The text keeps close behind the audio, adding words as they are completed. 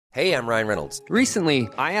Hey, I'm Ryan Reynolds. Recently,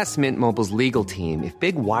 I asked Mint Mobile's legal team if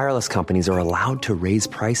big wireless companies are allowed to raise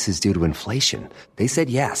prices due to inflation. They said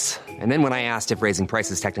yes. And then when I asked if raising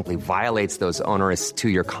prices technically violates those onerous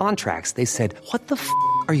two-year contracts, they said, "What the f***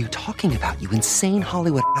 are you talking about, you insane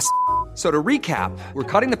Hollywood ass?" So to recap, we're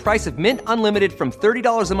cutting the price of Mint Unlimited from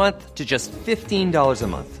 $30 a month to just $15 a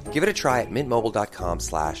month. Give it a try at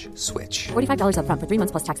mintmobile.com/switch. $45 up front for 3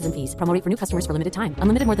 months plus taxes and fees. Promo rate for new customers for limited time.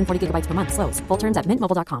 Unlimited more than 40 gigabytes per month. Slows full terms at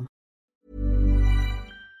mintmobile.com.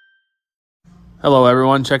 Hello,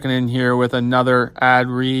 everyone. Checking in here with another ad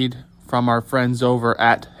read from our friends over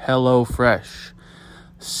at HelloFresh.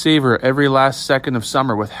 Savor every last second of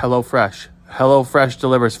summer with HelloFresh. HelloFresh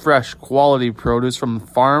delivers fresh, quality produce from the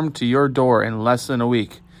farm to your door in less than a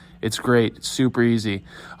week. It's great. It's super easy,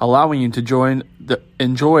 allowing you to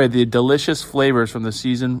enjoy the delicious flavors from the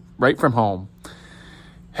season right from home.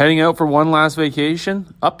 Heading out for one last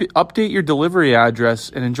vacation? Update your delivery address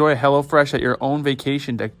and enjoy HelloFresh at your own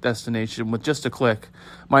vacation destination with just a click.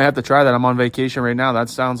 Might have to try that. I'm on vacation right now. That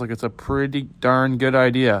sounds like it's a pretty darn good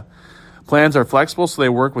idea. Plans are flexible, so they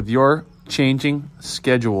work with your changing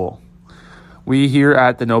schedule. We here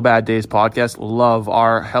at the No Bad Days podcast love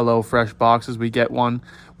our HelloFresh boxes. We get one,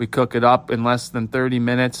 we cook it up in less than 30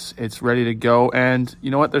 minutes. It's ready to go. And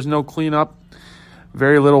you know what? There's no cleanup,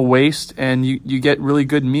 very little waste, and you get really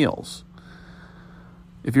good meals.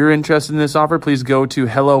 If you're interested in this offer, please go to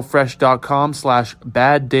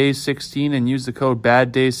hellofresh.com/baddays16 and use the code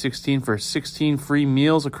baddays16 for 16 free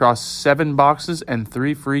meals across 7 boxes and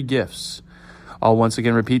 3 free gifts. I'll once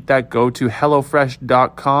again repeat that. Go to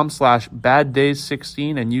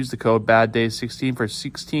hellofresh.com/baddays16 and use the code baddays16 for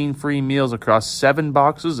 16 free meals across 7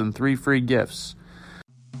 boxes and 3 free gifts.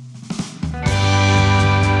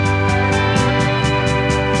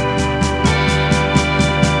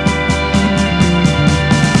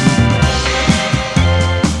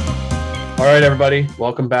 All right, everybody.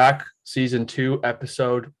 Welcome back. Season 2,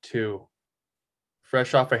 Episode 2.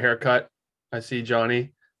 Fresh off a haircut. I see Johnny.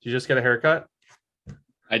 Did you just get a haircut?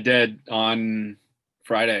 I did on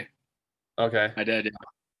Friday. Okay. I did. Yeah.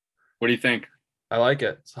 What do you think? I like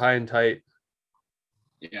it. It's high and tight.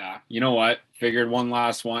 Yeah. You know what? Figured one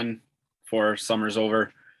last one before summer's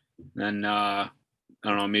over. Then, I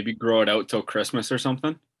don't know, maybe grow it out till Christmas or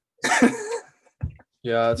something.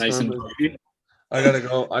 Yeah. It's nice and tight. I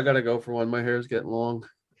gotta go for one. My hair's getting long.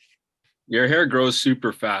 Your hair grows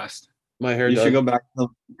super fast. My hair You does. should go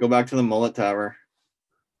back to the mullet tower.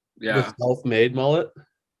 Yeah. The self-made mullet?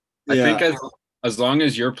 I think as long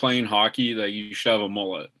as you're playing hockey, like you should have a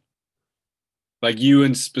mullet. Like you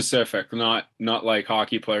in specific, not like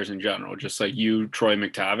hockey players in general. Just like you, Troy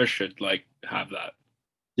McTavish, should like have that.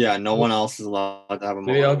 Yeah, no one else is allowed to have a mullet.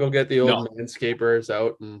 Maybe I'll go get the old manscapers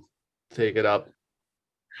out and take it up.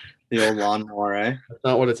 The old lawnmower, eh? That's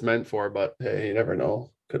not what it's meant for, but hey, you never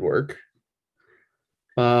know. Could work.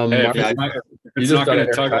 Hey, if it's not going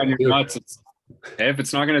to tug on your nuts, if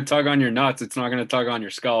it's not going to tug on your nuts, it's not going to tug on your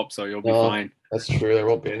scalp, so you'll be fine. That's true. There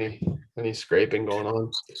won't be any scraping going on.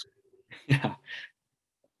 Yeah.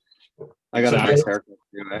 I got a nice haircut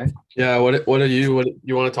too, eh? Yeah. What do you want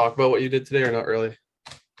to talk about what you did today or not really?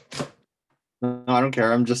 No, I don't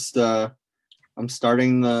care. I'm just I'm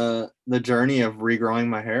starting the journey of regrowing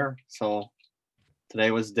my hair. So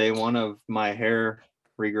today was day 1 of my hair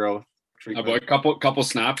regrowth treatment. About couple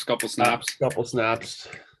snaps. Couple snaps.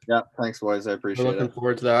 Yeah, thanks, boys. I appreciate it. Looking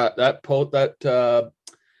forward to that.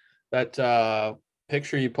 That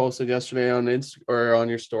picture you posted yesterday on or on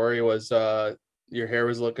your story was your hair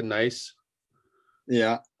was looking nice.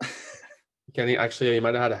 Yeah. Kenny, actually, you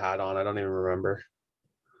might have had a hat on. I don't even remember.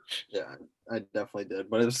 Yeah, I definitely did,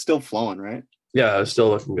 but it was still flowing, right? Yeah, it was still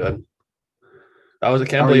looking good. I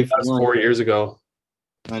can't believe that was 4 years ago.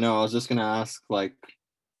 I know. I was just gonna ask, like,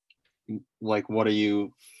 what are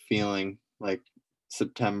you feeling like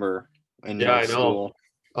September in I know. school?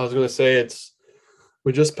 I was gonna say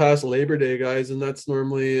we just passed Labor Day, guys, and that's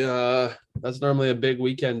normally a big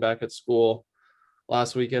weekend back at school.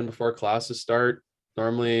 Last weekend before classes start.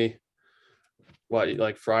 Normally,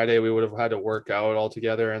 like Friday we would have had to work out all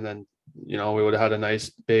together, and then we would have had a nice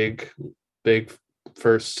big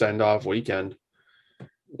first send off weekend.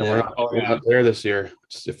 And we're not there this year.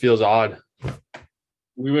 It feels odd.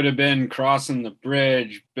 We would have been crossing the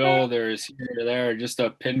bridge, builders here, there, just a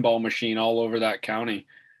pinball machine all over that county.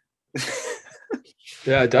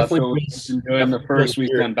 Yeah, definitely. Doing the first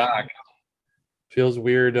weekend back. Feels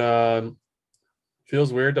weird.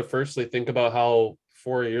 Feels weird to firstly think about how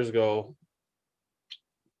 4 years ago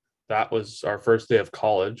that was our first day of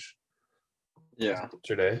college. Yeah.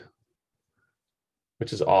 Yesterday,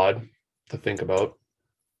 which is odd to think about.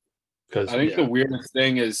 because I think the weirdest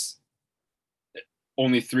thing is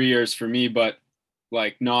only 3 years for me, but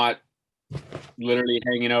like not literally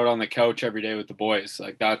hanging out on the couch every day with the boys.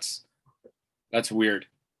 Like that's weird.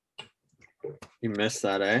 You missed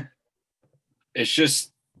that, eh? It's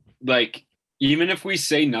just like, even if we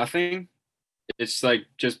say nothing, it's like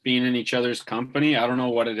just being in each other's company. I don't know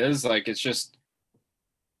what it is. Like, it's just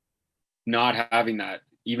not having that,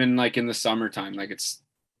 even like in the summertime. Like it's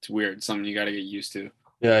weird. It's something you got to get used to.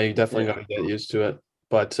 yeah, you definitely got to get used to it.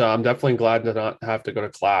 But I'm definitely glad to not have to go to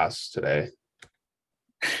class today.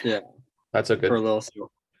 Yeah, That's a good. for a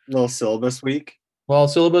little syllabus week. Well,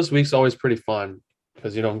 syllabus week's always pretty fun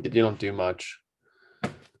because you don't do much.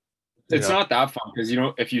 It's not that fun because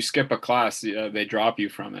if you skip a class, they drop you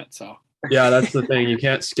from it. So yeah, that's the thing. You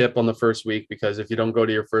can't skip on the first week because if you don't go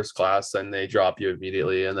to your first class, then they drop you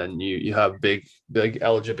immediately, and then you have big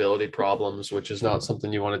eligibility problems, which is not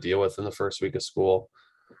something you want to deal with in the first week of school.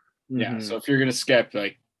 Yeah. So if you're gonna skip,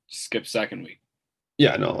 like skip second week.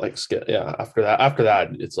 Yeah, no, like skip. Yeah, after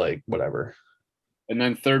that, it's like whatever. And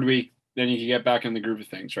then third week, then you can get back in the groove of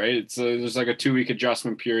things, right? It's there's like a 2-week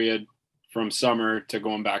adjustment period from summer to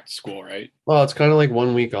going back to school, right? Well, it's kind of like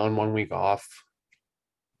 1 week on, 1 week off.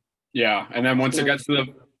 Yeah, and then once it gets to the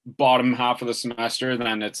bottom half of the semester,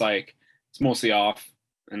 then it's like it's mostly off,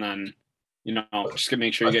 and then just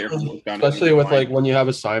make sure you get your homework done. Especially with like when you have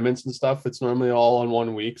assignments and stuff, it's normally all on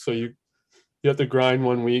 1 week, so you have to grind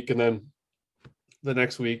 1 week, and then the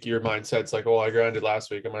next week your mindset's like, oh, I grinded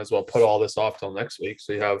last week, I might as well put all this off till next week.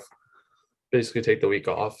 So you have basically take the week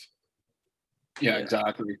off. Yeah,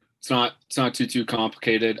 exactly. It's not too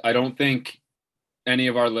complicated. I don't think any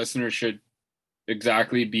of our listeners should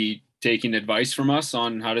exactly be taking advice from us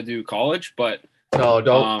on how to do college, but no,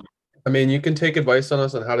 don't. I mean, you can take advice on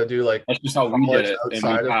us on how to do like that's just how we did it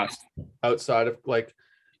outside of like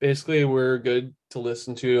basically we're good to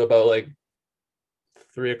listen to about like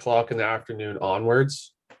 3 o'clock in the afternoon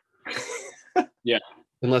onwards. Yeah,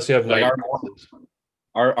 unless you have like night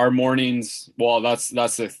our mornings. Well, that's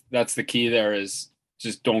the key there is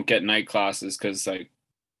just don't get night classes because like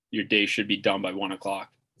your day should be done by 1 o'clock.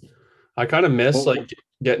 I kind of miss like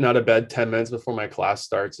getting out of bed 10 minutes before my class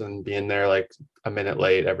starts and being there like a minute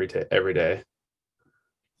late every day.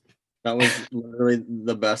 That was literally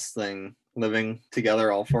the best thing, living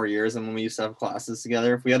together all 4 years. And when we used to have classes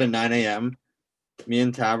together, if we had a 9 a.m., me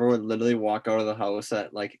and Tabor would literally walk out of the house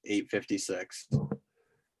at like 8:56.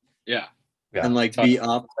 Yeah. And like be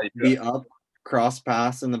up, cross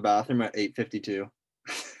pass in the bathroom at 8:52.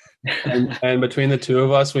 and between the two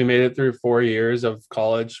of us, we made it through 4 years of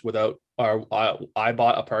college without I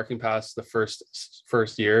bought a parking pass the first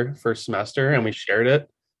semester, and we shared it,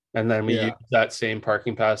 and then we used that same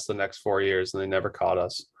parking pass the next 4 years, and they never caught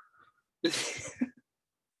us.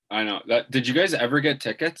 I know that. Did you guys ever get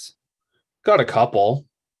tickets? Got a couple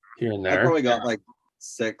here and there. I probably got like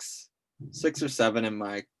six or seven in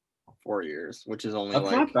my 4 years, which is only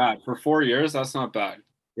that's not bad for 4 years. That's not bad.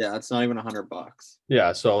 Yeah, it's not even $100.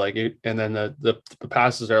 Yeah, so like, and then the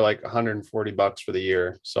passes are like $140 for the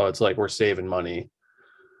year, so it's like we're saving money.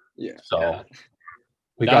 Yeah. So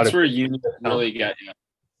that's where you really get you.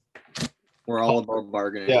 We're all about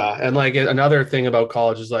bargaining. Yeah, and like another thing about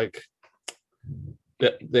college is like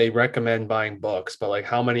they recommend buying books, but like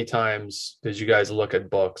how many times did you guys look at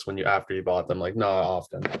books after you bought them? Like not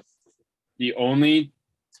often.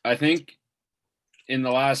 I think in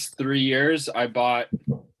the last 3 years, I bought,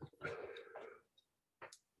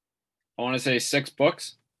 I want to say 6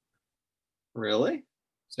 books. Really?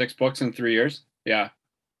 6 books in 3 years. Yeah.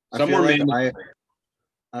 I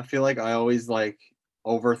feel like I always like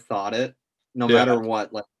overthought it. No matter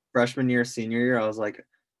what, like freshman year, senior year, I was like,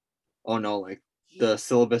 oh no, like the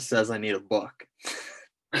syllabus says I need a book.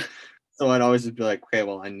 So I'd always just be like, okay,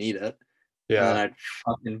 well, I need it. Yeah. And then I'd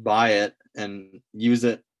fucking buy it and use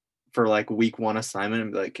it for like week 1 assignment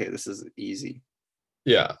and be like, okay, this is easy.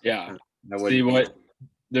 Yeah. Yeah. See what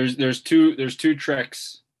there's two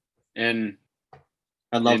tricks, and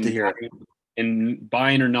I'd love to hear it. In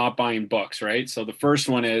buying or not buying books, right? So the first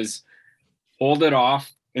one is hold it off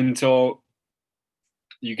until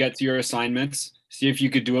you get to your assignments. See if you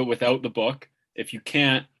could do it without the book. If you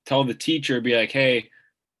can't, tell the teacher, be like, hey,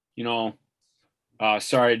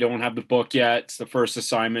 sorry, I don't have the book yet. It's the first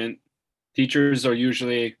assignment. Teachers are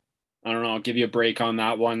usually, I don't know, give you a break on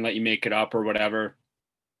that one, let you make it up or whatever.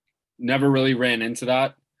 Never really ran into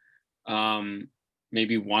that.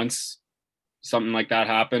 Maybe once something like that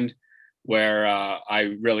happened where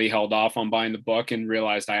I really held off on buying the book and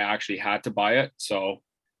realized I actually had to buy it. So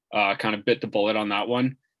kind of bit the bullet on that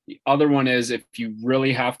one. The other one is if you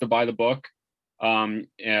really have to buy the book,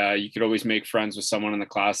 You could always make friends with someone in the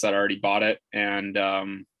class that already bought it. And,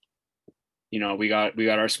 we got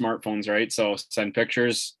our smartphones, right? So send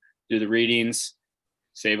pictures, do the readings,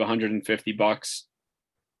 save $150. It's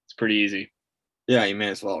pretty easy. Yeah, you may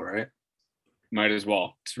as well, right? Might as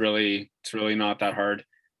well. It's really not that hard.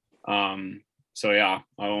 So yeah,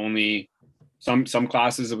 I only some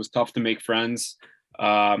classes it was tough to make friends.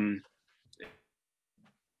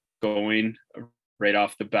 Going right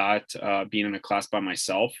off the bat, being in a class by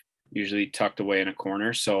myself, usually tucked away in a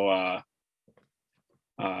corner. So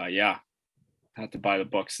yeah, had to buy the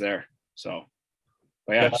books there. So,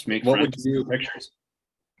 but yeah, just make friends, pictures.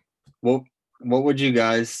 What would you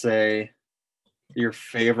guys say your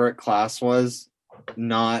favorite class was?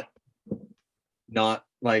 Not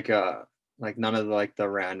like none of like the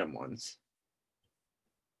random ones.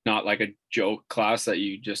 Not like a joke class that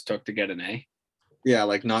you just took to get an A. Yeah,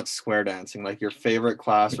 like not square dancing. Like your favorite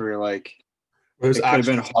class where you're like, it could have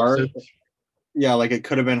been hard. Yeah, like it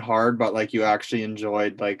could have been hard, but like you actually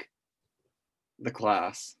enjoyed like the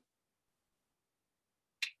class.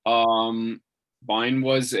 Mine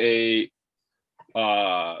was it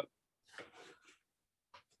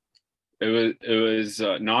was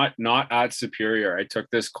not at Superior. I took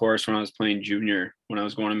this course when I was playing junior, when I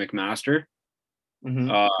was going to McMaster.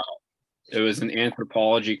 Mm-hmm. It was an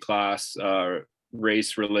anthropology class,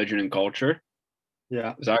 race, religion, and culture.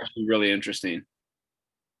 Yeah, it was actually really interesting.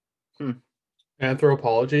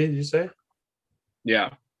 Anthropology, did you say?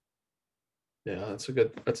 Yeah, that's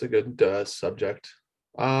a good subject.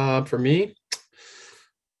 For me,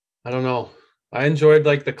 I don't know. I enjoyed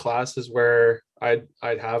like the classes where I'd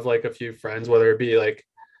have like a few friends, whether it be like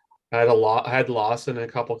I had Lawson in a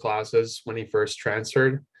couple classes when he first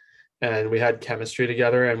transferred, and we had chemistry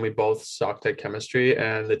together, and we both sucked at chemistry,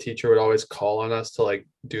 and the teacher would always call on us to like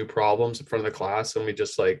do problems in front of the class, and we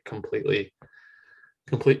just like completely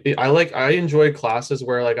I enjoy classes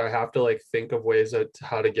where like I have to like think of ways at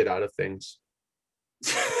how to get out of things.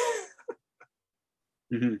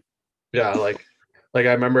 Mm-hmm. Yeah, like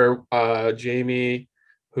I remember Jamie,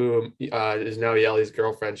 who is now Yelly's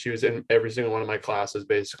girlfriend. She was in every single one of my classes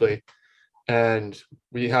basically. And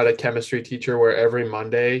we had a chemistry teacher where every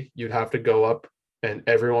Monday you'd have to go up and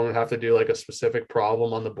everyone would have to do like a specific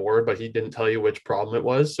problem on the board, but he didn't tell you which problem it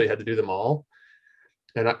was. So you had to do them all.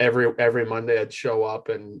 And every Monday I'd show up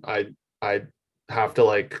and I'd have to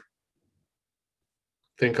like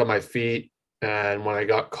think on my feet. And when I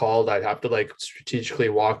got called, I'd have to like strategically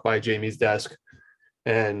walk by Jamie's desk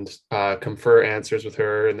and confer answers with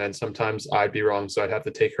her. And then sometimes I'd be wrong. So I'd have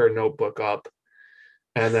to take her notebook up.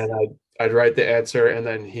 And then I'd write the answer, and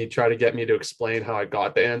then he'd try to get me to explain how I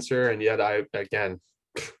got the answer. And yet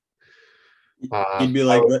he'd be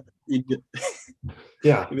like,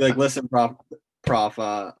 yeah, he'd be like, listen, prof,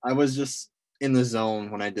 I was just in the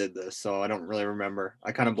zone when I did this, so I don't really remember.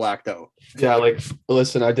 I kind of blacked out. Yeah, like,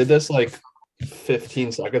 listen, I did this like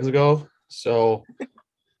 15 seconds ago, so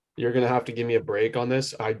you're gonna have to give me a break on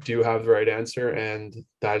this. I do have the right answer, and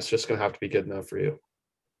that's just gonna have to be good enough for you.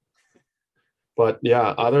 But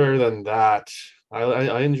yeah, other than that,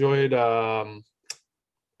 I enjoyed like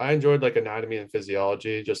anatomy and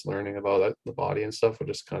physiology, just learning about the body and stuff, which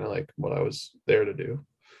is kind of like what I was there to do.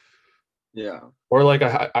 Yeah. Or like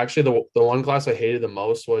actually the one class I hated the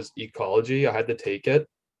most was ecology. I had to take it,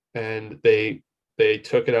 and they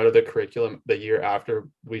took it out of the curriculum the year after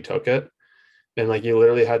we took it. And like you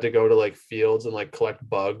literally had to go to like fields and like collect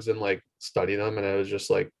bugs and like study them, and it was just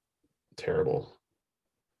like terrible.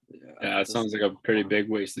 Yeah, it sounds like a pretty big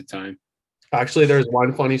waste of time. Actually, there's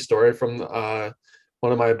one funny story from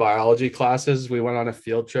one of my biology classes. We went on a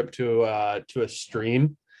field trip to a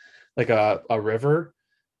stream, like a river,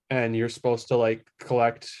 and you're supposed to like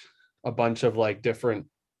collect a bunch of like different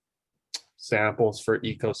samples for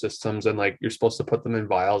ecosystems, and like you're supposed to put them in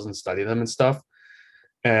vials and study them and stuff.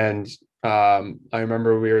 And I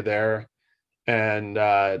remember we were there, and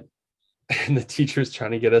the teacher's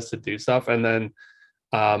trying to get us to do stuff, and then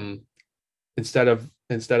instead of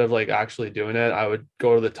like actually doing it, I would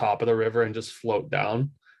go to the top of the river and just float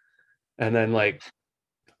down, and then like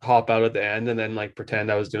hop out at the end and then like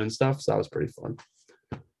pretend I was doing stuff. So that was pretty fun.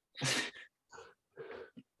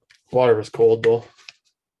 Water was cold though.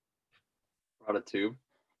 Brought a tube.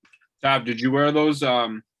 Tab, did you wear those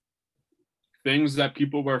things that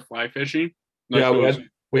people wear fly fishing? Like yeah,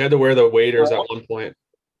 we had to wear the waders at one point.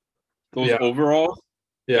 Those overalls?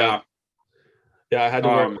 Yeah, I had to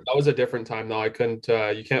wear. That was a different time though. I couldn't.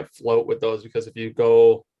 You can't float with those because if you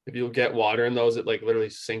get water in those, it like literally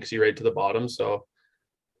sinks you right to the bottom. So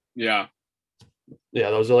yeah,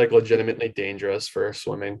 those are like legitimately dangerous for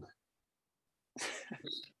swimming.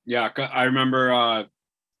 Yeah, I remember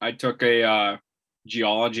I took a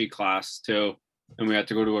geology class too, and we had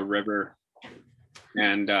to go to a river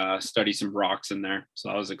and study some rocks in there. So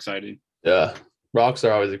that was exciting. Yeah. Rocks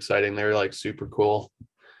are always exciting. They're like super cool.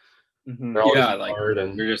 Mhm. They're always Yeah, like hard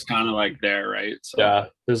and you're just kind of like there, right? So yeah,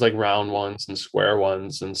 there's like round ones and square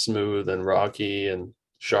ones and smooth and rocky and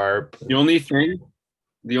sharp. the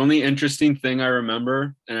only interesting thing I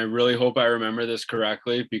remember, and I really hope I remember this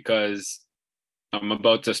correctly because I'm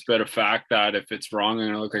about to spit a fact that if it's wrong, I'm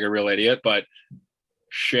gonna look like a real idiot. But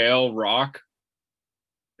shale rock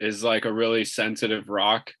is like a really sensitive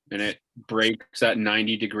rock, and it breaks at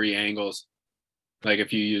 90-degree angles. Like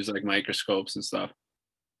if you use like microscopes and stuff,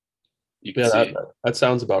 you can Yeah, see that, it. that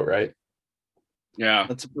sounds about right. Yeah,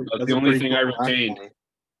 That's that's the only thing I retained.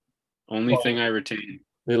 Only Well, thing I retained.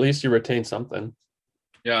 At least you retain something.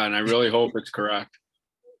 Yeah, and I really hope it's correct.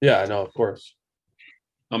 Yeah, no, of course.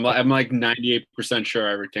 I'm like 98% sure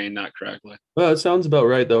I retained that correctly. Well, it sounds about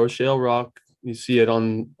right though. Shale rock, you see it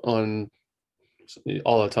on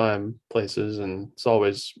all the time places, and it's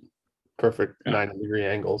always perfect Yeah. 90-degree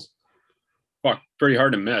angles. Fuck, pretty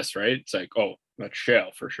hard to miss, right? It's like, oh, that's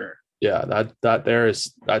shale for sure. Yeah,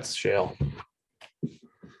 that's shale.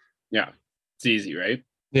 Yeah, it's easy, right?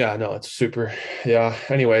 Yeah, no, it's super. Yeah.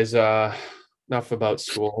 Anyways, enough about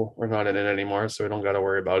school. We're not in it anymore, so we don't got to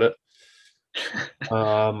worry about it.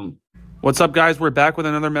 What's up, guys? We're back with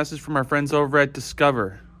another message from our friends over at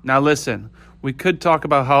Discover. Now, listen, we could talk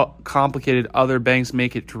about how complicated other banks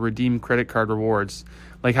make it to redeem credit card rewards,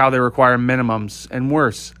 like how they require minimums, and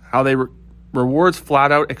worse, how they rewards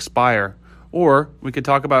flat out expire. Or we could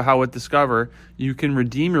talk about how with Discover, you can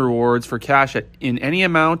redeem your rewards for cash in any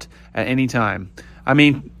amount at any time. I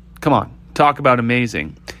mean, come on, talk about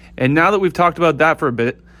amazing. And now that we've talked about that for a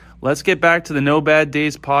bit, let's get back to the No Bad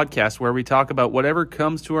Days podcast where we talk about whatever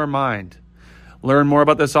comes to our mind. Learn more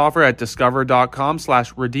about this offer at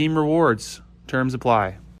discover.com/redeem rewards. Terms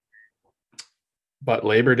apply. But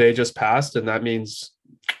Labor Day just passed, and that means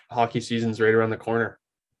hockey season's right around the corner.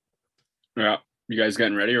 Yeah. You guys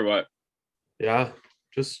getting ready or what? Yeah,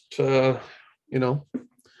 just getting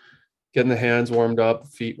the hands warmed up,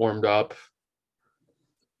 feet warmed up,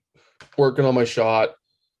 working on my shot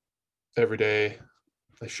every day.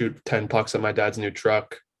 I shoot 10 pucks at my dad's new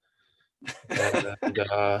truck. And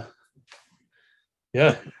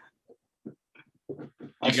yeah.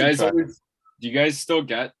 Do you guys still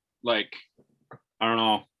get like, I don't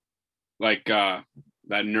know, like that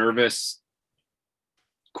nervous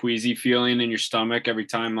queasy feeling in your stomach every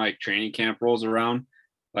time like training camp rolls around?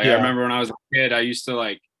 Like Yeah. I remember when I was a kid, I used to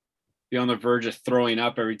like be on the verge of throwing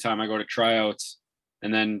up every time I go to tryouts,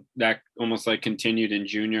 and then that almost like continued in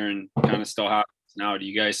junior and kind of still happens now. Do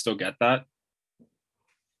you guys still get that?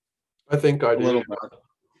 I think I A little do. bit.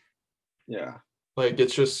 Yeah. Like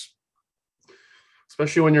it's just,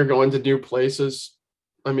 especially when you're going to new places.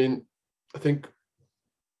 I mean, I think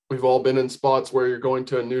we've all been in spots where you're going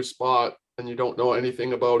to a new spot and you don't know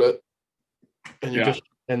anything about it. And you Yeah.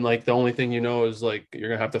 and like the only thing you know is like you're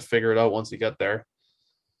gonna have to figure it out once you get there.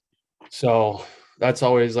 So that's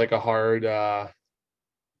always like a hard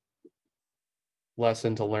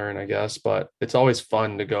lesson to learn, I guess. But it's always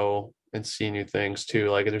fun to go and see new things too.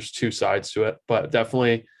 Like there's two sides to it, but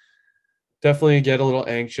definitely get a little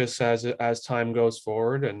anxious as time goes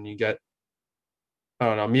forward, and you get, I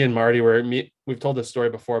don't know, me and Marty we've told this story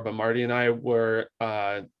before, but Marty and I were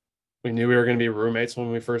we knew we were going to be roommates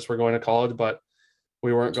when we first were going to college, but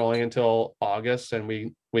we weren't going until August, and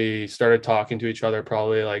we started talking to each other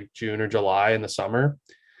probably like June or July in the summer,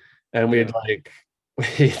 and we'd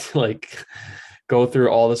like go through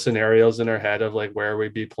all the scenarios in our head of like where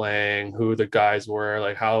we'd be playing, who the guys were,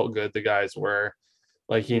 like how good the guys were.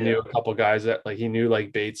 Like he knew a couple guys that like he knew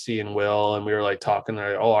like Batesy and Will, and we were like talking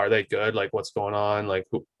like, oh, are they good? Like what's going on? Like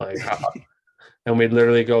who, like how? And we'd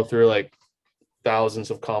literally go through like thousands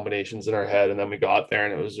of combinations in our head, and then we got there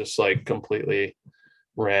and it was just like completely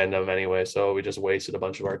random anyway. So we just wasted a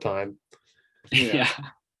bunch of our time. Yeah.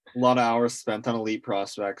 A lot of hours spent on elite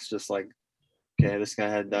prospects, just like, okay, this guy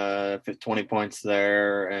had 20 points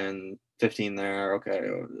there and 15 there. Okay,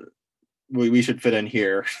 we should fit in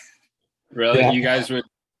here. Really? Yeah. You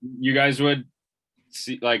guys would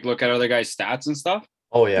see, like, look at other guys' stats and stuff?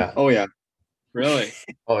 Oh yeah. Oh yeah. Really?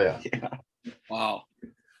 Oh yeah. Yeah. Wow.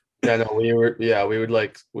 Yeah, no, we would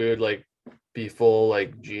like be full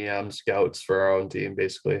like GM scouts for our own team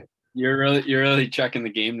basically. You're really checking the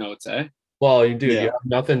game notes, eh? Well, you do. Yeah. You have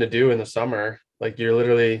nothing to do in the summer. Like we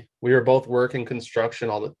were both working construction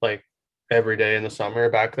like every day in the summer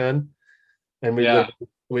back then. And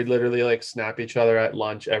we'd literally like snap each other at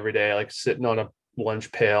lunch every day, like sitting on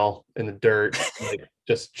lunch pail in the dirt, like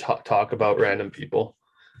just talk about random people.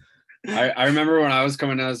 I remember when I was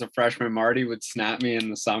coming out as a freshman, Marty would snap me in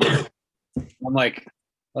the summer. I'm like,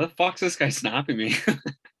 what the fuck's this guy snapping me?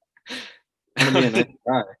 I'm gonna be a nice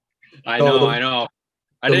guy. I So know.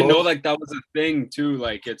 I the didn't know most- like that was a thing too.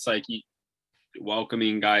 Like it's like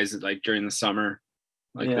welcoming guys like during the summer,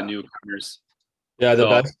 like Yeah. the newcomers. Yeah,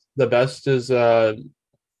 So- the best is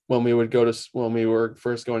when we were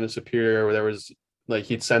first going to Superior, where there was like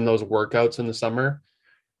he'd send those workouts in the summer,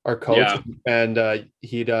 our coach, and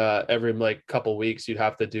he'd every like couple weeks you'd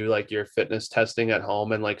have to do like your fitness testing at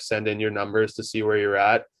home and like send in your numbers to see where you're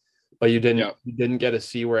at. But you didn't get to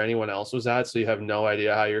see where anyone else was at, so you have no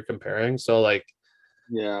idea how you're comparing. So like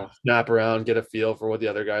Yeah. snap around, get a feel for what the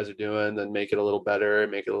other guys are doing, then make it a little better,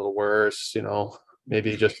 make it a little worse,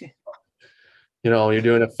 maybe just you're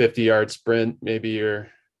doing a 50-yard sprint, maybe you're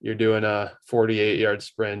doing a 48-yard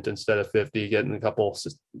sprint instead of 50, getting a couple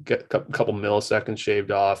milliseconds shaved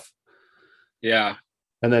off. Yeah.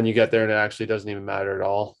 And then you get there and it actually doesn't even matter at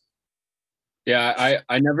all. Yeah,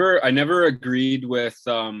 I never agreed with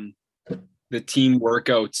the team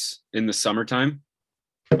workouts in the summertime.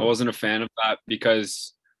 I wasn't a fan of that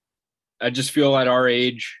because I just feel at our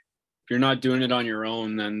age, if you're not doing it on your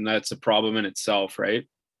own, then that's a problem in itself, right?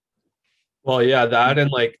 Well, yeah, that and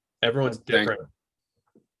like everyone's different.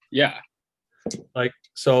 Yeah. Like,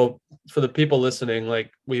 so for the people listening,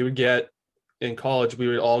 like we would get in college, we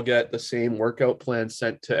would all get the same workout plan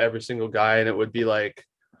sent to every single guy, and it would be like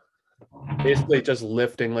basically just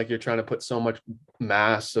lifting, like you're trying to put so much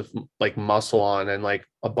mass of like muscle on, and like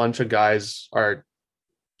a bunch of guys are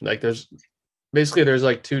like there's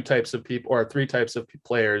like two types of people or three types of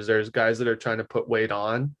players. There's guys that are trying to put weight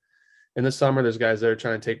on in the summer, there's guys that are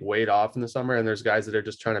trying to take weight off in the summer, and there's guys that are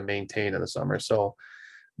just trying to maintain in the summer. So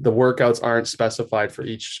the workouts aren't specified for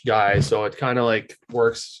each guy, so it kind of like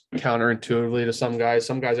works counterintuitively to some guys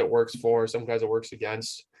it works for, some guys it works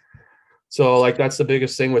against. So like that's the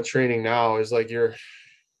biggest thing with training now is like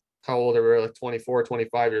how old are we? Like 24,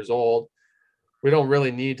 25 years old. We don't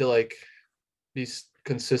really need to like be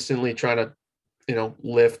consistently trying to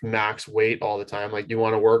lift max weight all the time. Like you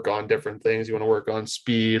want to work on different things. You want to work on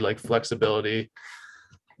speed, like flexibility.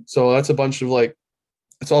 So that's a bunch of like,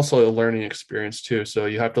 it's also a learning experience too. So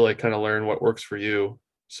you have to like kind of learn what works for you.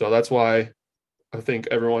 So that's why I think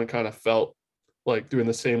everyone kind of felt like doing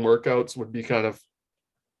the same workouts would be kind of,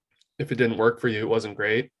 if it didn't work for you, it wasn't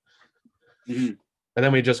great. Mm-hmm. And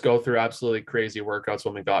then we just go through absolutely crazy workouts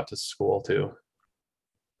when we got to school too.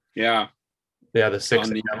 Yeah. Yeah. The 6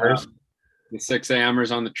 a.m.ers. The 6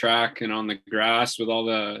 a.m.ers on the track and on the grass with all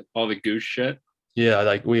the goose shit. Yeah,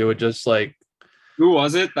 like we would just like. Who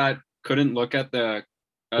was it that couldn't look at the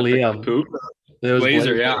Liam? Poop? It was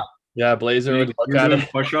Blazer, yeah. Yeah, Blazer would look at him.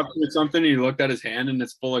 Push up or something. He looked at his hand and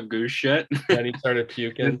it's full of goose shit. And he started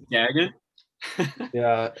puking. Gagging.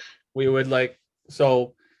 Yeah, we would like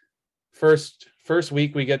so. First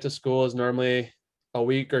week we get to school is normally a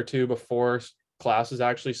week or two before classes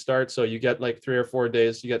actually start. So you get like 3 or 4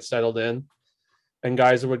 days to get settled in. And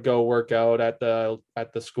guys would go work out at the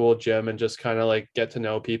school gym and just kind of like get to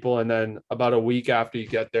know people. And then about a week after you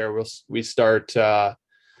get there, we start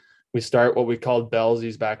what we called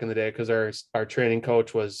Bellsies back in the day, because our training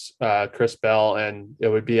coach was Chris Bell, and it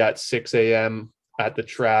would be at 6 a.m. at the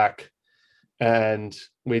track, and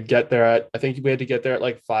we'd get there I think we had to get there at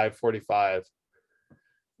like 5:45.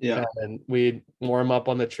 Yeah, and we'd warm up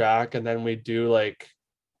on the track, and then we'd do like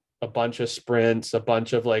a bunch of sprints, a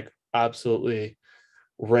bunch of like absolutely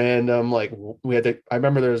random, like I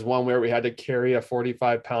remember there was one where we had to carry a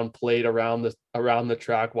 45-pound plate around the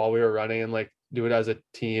track while we were running and like do it as a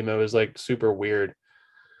team. It was like super weird,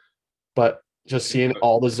 but just seeing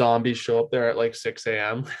all the zombies show up there at like 6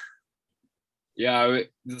 a.m. Yeah,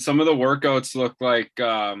 some of the workouts look like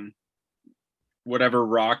whatever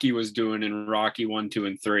Rocky was doing in Rocky 1, 2,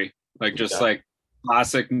 and 3, like just like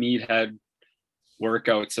classic meathead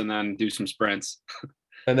workouts, and then do some sprints.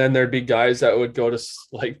 And then there'd be guys that would go to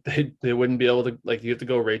like they wouldn't be able to, like you have to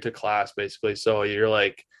go right to class basically. So you're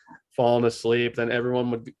like falling asleep. Then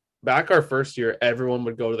everyone would back our first year, everyone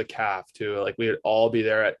would go to the calf too. Like we would all be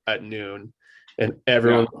there at noon, and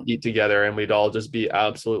everyone would eat together, and we'd all just be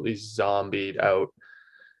absolutely zombied out.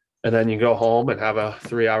 And then you go home and have a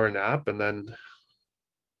 3-hour nap, and then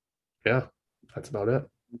that's about it.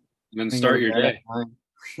 And then start your day.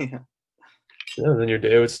 Yeah. Yeah, then your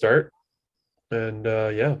day would start. And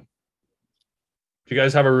do you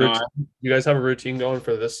guys have a routine? You guys have a routine going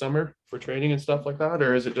for this summer for training and stuff like that,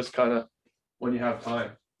 or is it just kind of when you have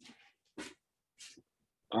time?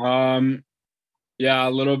 Yeah, a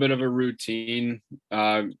little bit of a routine.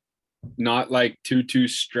 not like too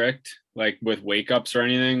strict, like with wake ups or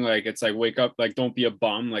anything. Like it's like wake up, like don't be a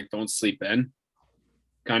bum, like don't sleep in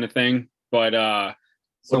kind of thing. But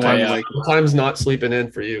So What when time's, like what time's not sleeping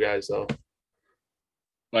in for you guys though?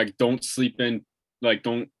 like don't sleep in, like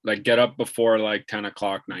don't like get up before like 10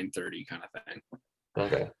 o'clock, 9:30 kind of thing.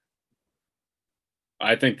 Okay.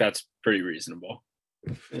 I think that's pretty reasonable.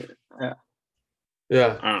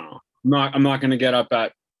 Yeah. I don't know. I'm not gonna get up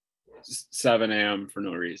at 7 a.m. for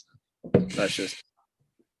no reason. That's just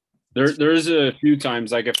there's a few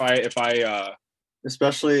times like if I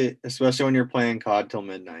especially when you're playing COD till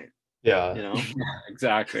midnight, Yeah. you know? yeah,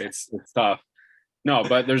 exactly. It's tough. No,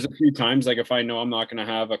 but there's a few times like if I know I'm not gonna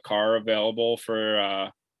have a car available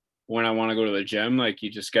for when I want to go to the gym, like you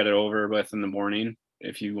just get it over with in the morning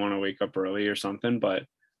if you want to wake up early or something. But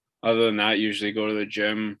other than that, usually go to the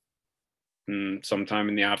gym sometime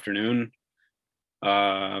in the afternoon.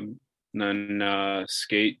 And then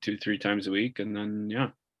skate 2-3 times a week, and then yeah,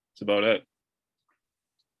 that's about it.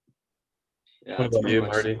 Yeah, What it's about pretty you,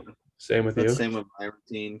 much Marty? Same with that's you? same with my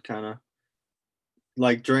routine, kind of.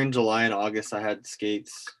 Like during July and August, I had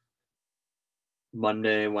skates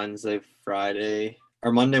Monday, Wednesday, Friday,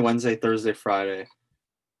 or Monday, Wednesday, Thursday, Friday.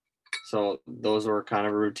 So those were kind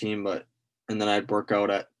of a routine, and then I'd work out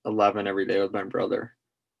at 11 every day with my brother.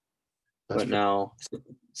 That's But now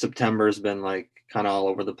September's been like kind of all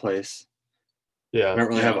over the place. I Yeah. don't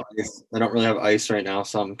really have ice. I don't really have ice right now,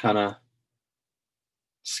 so I'm kind of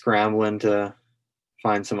scrambling to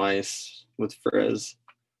find some ice with Frizz.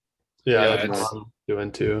 Yeah, Yeah, that's it's- what I'm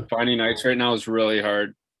doing too. Finding ice right now is really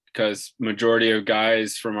hard because majority of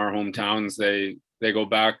guys from our hometowns they go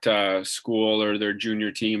back to school or their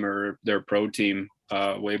junior team or their pro team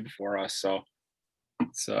way before us, so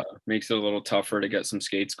it's makes it a little tougher to get some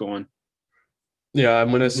skates going. Yeah,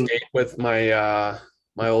 I'm gonna skate with my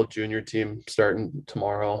my old junior team starting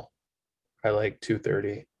tomorrow at like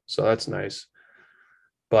 2:30. So that's nice.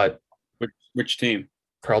 But Which team?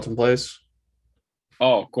 Carlton Place.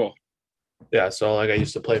 Oh, cool. Yeah, so like I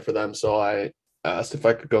used to play for them, so I asked if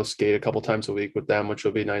I could go skate a couple times a week with them, which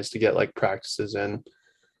would be nice to get like practices in.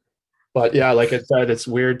 But yeah, like I said, it's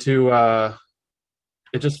weird to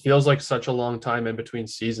it just feels like such a long time in between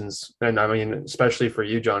seasons. And I mean, especially for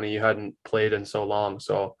you, Johnny, you hadn't played in so long,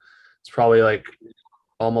 so it's probably like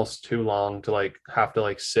almost too long to like have to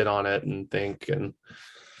like sit on it and think, and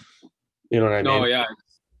you know what I No, mean? yeah,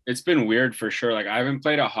 it's been weird for sure. Like I haven't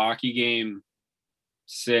played a hockey game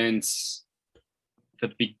since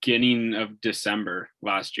the beginning of December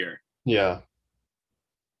last year, Yeah.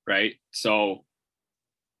 right? So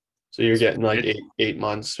So you're getting like 8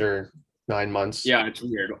 months or 9 months. yeah, it's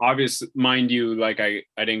weird. Obviously, mind you, like I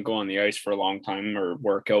didn't go on the ice for a long time or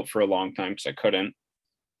work out for a long time because I couldn't.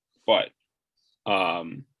 But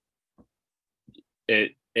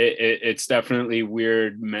it's definitely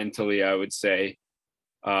weird mentally, I would say.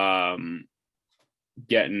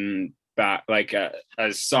 Getting back like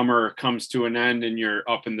as summer comes to an end and you're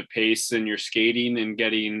up in the pace and you're skating and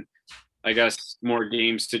getting, I guess, more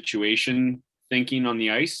game situation thinking on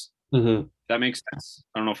the ice. Mm-hmm. That makes sense.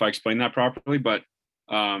 I don't know if I explained that properly, but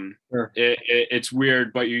Sure. it's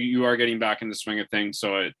weird, but you are getting back in the swing of things.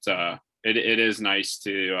 So it is nice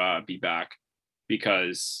to be back,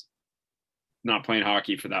 because not playing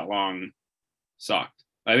hockey for that long sucked.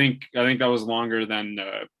 I think that was longer than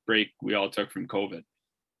the break we all took from COVID.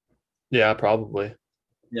 Yeah, probably.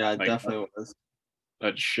 Yeah, it Like, definitely was.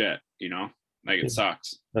 That's shit, like it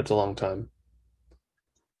sucks. That's a long time.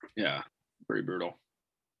 Yeah, pretty brutal.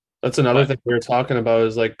 That's another But- thing we were talking about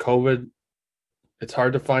is like COVID. It's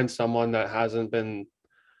hard to find someone that hasn't been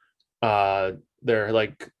their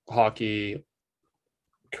like hockey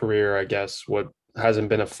career, I guess, what hasn't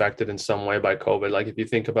been affected in some way by COVID. Like if you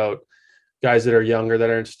think about guys that are younger that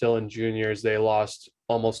are still in juniors, they lost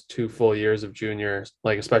almost 2 full years of juniors,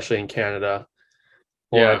 like especially in Canada.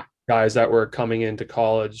 Or Yeah. guys that were coming into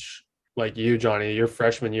college, like you, Johnny, your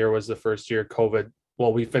freshman year was the first year COVID.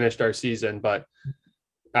 Well, we finished our season, but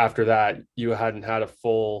after that, you hadn't had a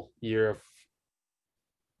full year of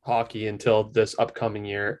hockey until this upcoming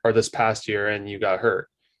year or this past year, and you got hurt.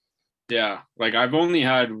 Yeah, like I've only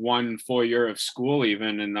had 1 full year of school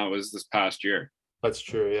even, and that was this past year, That's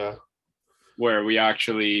true. Yeah. where we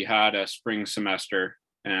actually had a spring semester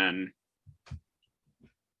and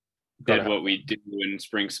did what we do in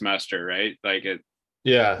spring semester, right? Like it,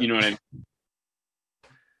 Yeah. you know what I mean?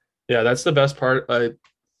 Yeah. That's the best part.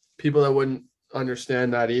 People that wouldn't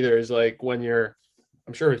understand that either is like when you're,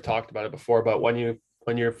 I'm sure we've talked about it before, but when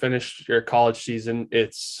you're finished your college season,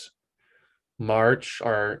 it's March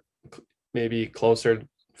or maybe closer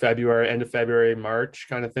February, end of February, March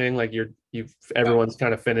kind of thing. Like everyone's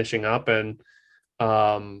kind of finishing up. And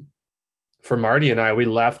for Marty and I, we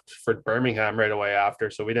left for Birmingham right away after.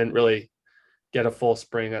 So we didn't really get a full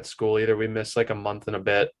spring at school either. We missed like a month and a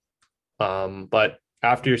bit. But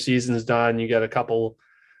after your season's done, you get a couple,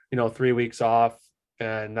 3 weeks off.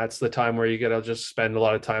 And that's the time where you get to just spend a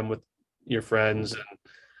lot of time with your friends.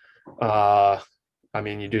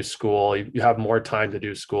 And you do school, you have more time to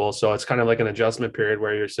do school. So it's kind of like an adjustment period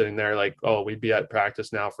where you're sitting there like, oh, we'd be at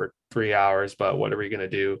practice now for 3 hours, but what are we going to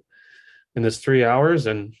do in this 3 hours?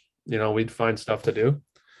 And, we'd find stuff to do.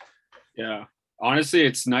 Yeah. Honestly,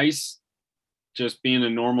 it's nice just being a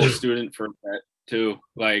normal student for a bit too.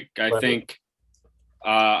 Like, I think,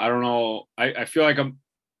 I don't know. I feel like a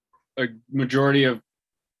majority of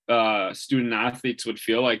student athletes would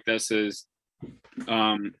feel like this is,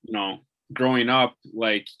 growing up,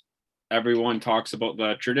 like everyone talks about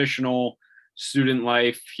the traditional student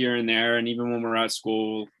life here and there. And even when we're at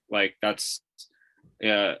school, like that's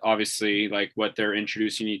obviously like what they're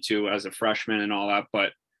introducing you to as a freshman and all that.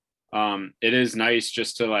 But it is nice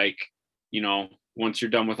just to like, once you're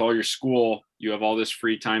done with all your school, you have all this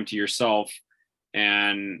free time to yourself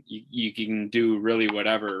and you can do really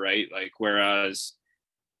whatever, right? Like, whereas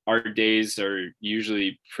our days are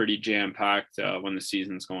usually pretty jam-packed when the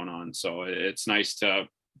season's going on. So it's nice to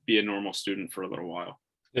be a normal student for a little while.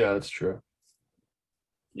 Yeah, that's true.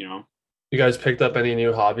 You guys picked up any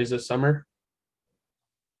new hobbies this summer?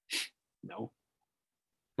 No.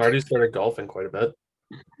 Marty started golfing quite a bit.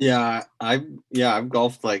 Yeah, I've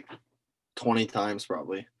golfed like 20 times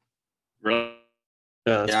probably. Really?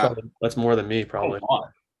 Yeah, that's more than me probably.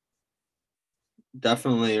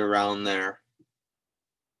 Definitely around there.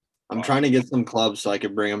 I'm trying to get some clubs so I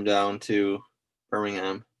could bring them down to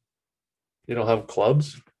Birmingham. You don't have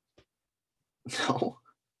clubs? No.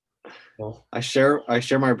 Well, I share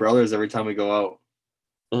my brothers every time we go out.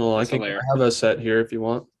 Oh, I can have a set here if you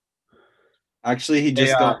want. Actually, he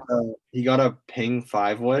just got a Ping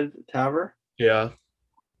 5-wood Taver. Yeah.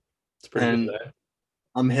 It's pretty good.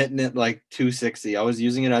 I'm hitting it like 260. I was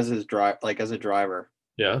using it as a driver.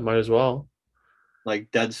 Yeah, might as well.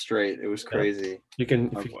 Like dead straight. It was crazy. If you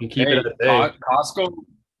can keep it a day. Costco,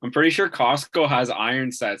 I'm pretty sure Costco has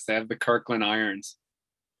iron sets. They have the Kirkland irons.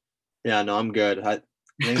 Yeah, no, I'm good. I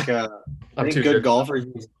think good golfers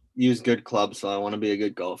use good clubs, so I want to be a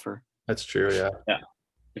good golfer. That's true, yeah. Yeah.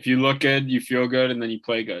 If you look good, you feel good, and then you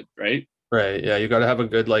play good, right? Right, yeah. You got to have a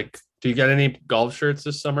good, do you get any golf shirts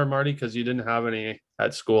this summer, Marty? Because you didn't have any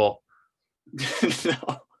at school.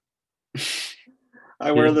 No.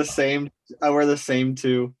 I wear the same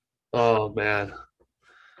too. Oh man.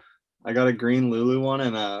 I got a green Lulu one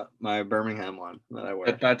and my Birmingham one that I wear.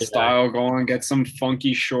 Get that style going, get some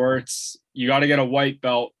funky shorts. You got to get a white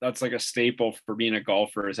belt. That's like a staple for being a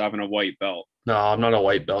golfer, is having a white belt. No, I'm not a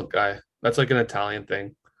white belt guy. That's like an Italian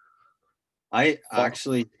thing. I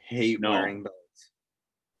actually hate wearing belts.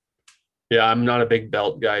 Yeah, I'm not a big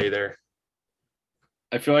belt guy either.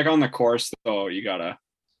 I feel like on the course though, you gotta.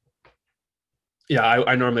 Yeah,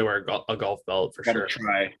 I normally wear a golf belt for sure.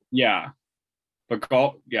 Try. Yeah. But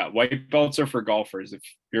white belts are for golfers. If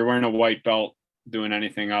you're wearing a white belt doing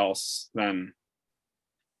anything else, then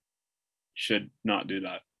you should not do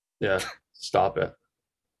that. Yeah. Stop it.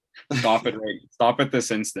 Stop it right. Stop it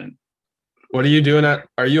this instant. What are you doing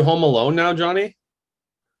are you home alone now, Johnny?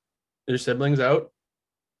 Your siblings out?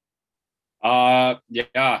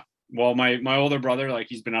 Yeah. Well, my older brother, like,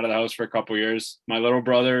 he's been out of the house for a couple years. My little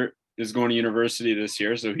brother is going to university this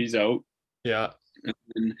year, so he's out. Yeah.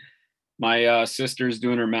 And my sister's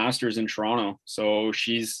doing her master's in Toronto, so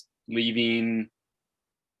she's leaving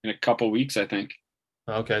in a couple weeks, I think.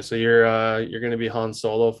 Okay, so you're going to be Han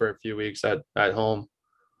Solo for a few weeks at home.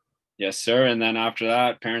 Yes, sir. And then after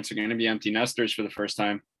that, parents are going to be empty nesters for the first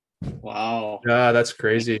time. Wow. Yeah, that's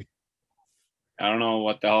crazy. I don't know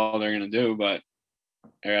what the hell they're going to do, but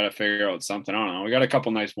I got to figure out something. I don't know. We got a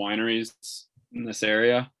couple nice wineries in this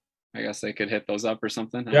area. I guess they could hit those up or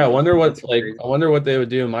something. Yeah, I wonder what they would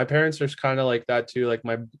do. My parents are kind of like that too. Like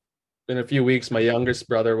in a few weeks, my youngest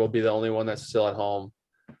brother will be the only one that's still at home,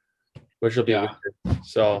 which will be weird.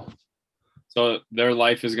 So their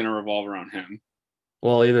life is going to revolve around him.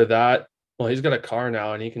 Well, either that. Well, he's got a car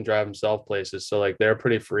now and he can drive himself places. So like they're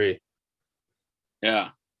pretty free. Yeah.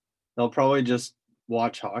 They'll probably just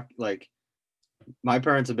watch hockey. Like, my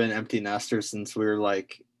parents have been empty nesters since we were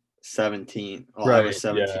like 17. Well, right. I was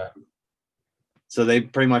 17. Yeah. So they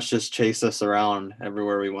pretty much just chase us around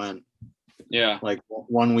everywhere we went. Yeah. Like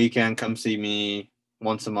one weekend, come see me.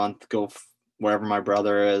 Once a month, go wherever my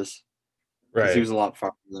brother is. Right. He was a lot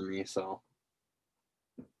farther than me. So.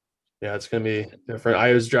 Yeah, it's gonna be different.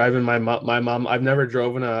 I was driving my mom. I've never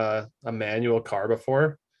driven a manual car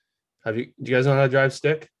before. Do you guys know how to drive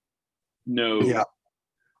stick? No. Yeah.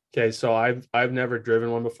 Okay, so I've never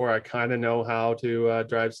driven one before. I kind of know how to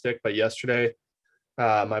drive stick, but yesterday,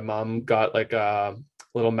 my mom got like a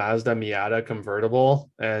little Mazda Miata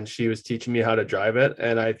convertible, and she was teaching me how to drive it,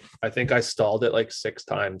 and I think I stalled it like 6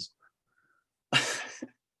 times,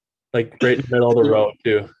 like right in the middle of the road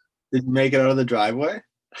too. Did you make it out of the driveway?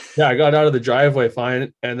 Yeah, I got out of the driveway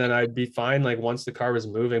fine, and then I'd be fine like once the car was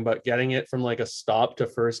moving, but getting it from like a stop to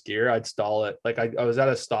first gear, I'd stall it. Like I was at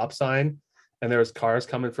a stop sign, and there was cars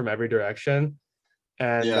coming from every direction,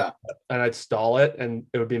 and Yeah. and I'd stall it, and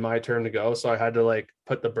it would be my turn to go. So I had to like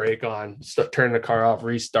put the brake on, turn the car off,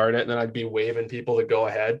 restart it, and then I'd be waving people to go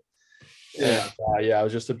ahead. Yeah. And, yeah, it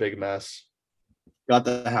was just a big mess. Got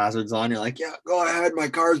the hazards on. You're like, yeah, go ahead. My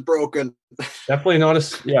car's broken. Definitely not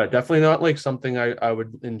definitely not like something I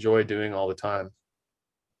would enjoy doing all the time.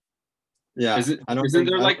 Yeah. Isn't I don't there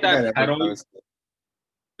think like I'd that ever pedal? noticed it.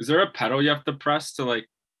 Is there a pedal you have to press to like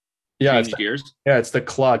Yeah, change gears? yeah, it's the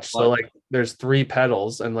clutch. So Clutch. like there's 3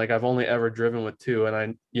 pedals, and like I've only ever driven with 2,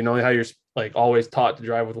 and you know how you're like always taught to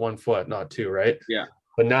drive with 1 foot, not 2, right? Yeah.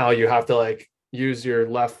 But now you have to like use your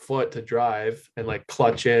left foot to drive and like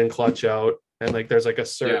clutch in, clutch out, and like there's like a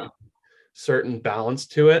certain balance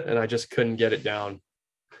to it, and I just couldn't get it down.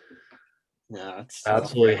 Yeah. It's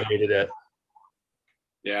Absolutely hated it.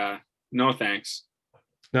 Yeah. No thanks.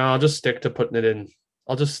 No, I'll just stick to putting it in.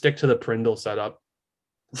 I'll just stick to the Prindle setup.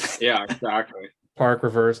 Yeah, exactly. Park,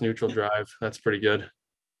 reverse, neutral drive. That's pretty good.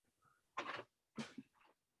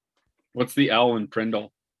 What's the L in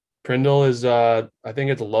Prindle? Prindle is I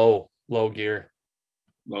think it's low gear.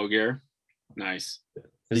 Low gear. Nice.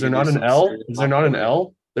 Is there not an L? Is there not an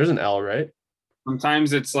L? There's an L, right?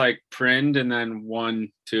 Sometimes it's like Prind and then 1,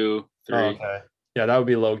 2, 3. Oh, okay. Yeah, that would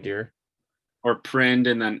be low gear. Or Prind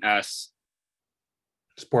and then S.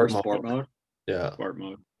 Sport mode. Yeah. Sport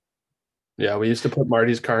mode. Yeah, we used to put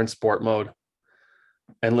Marty's car in sport mode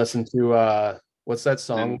and listen to what's that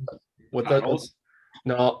song?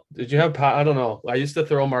 No, did you have I don't know. I used to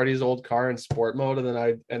throw Marty's old car in sport mode,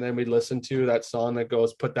 and then we'd listen to that song that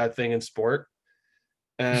goes, "Put that thing in sport."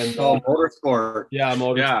 And motorsport. Yeah,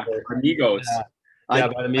 motorsport. Yeah, Amigos. Yeah. I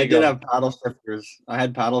did have paddle shifters. I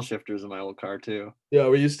had paddle shifters in my old car too. Yeah,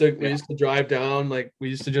 we used to drive down, like we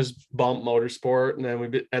used to just bump motorsport,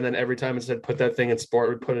 and then every time it said put that thing in sport,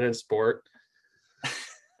 we put it in sport.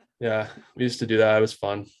 Yeah, we used to do that. It was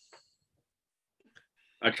fun.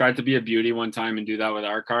 I tried to be a beauty one time and do that with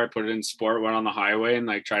our car. I put it in sport, went on the highway and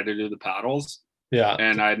like tried to do the paddles. Yeah.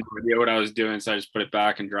 And I had no idea what I was doing, so I just put it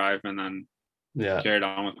back and drive and then carried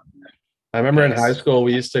on with it. I remember in high school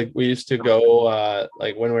we used to go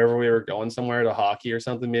like whenever we were going somewhere to hockey or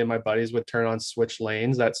something, me and my buddies would turn on Switch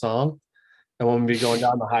Lanes, that song. And when we'd be going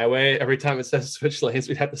down the highway, every time it says switch lanes,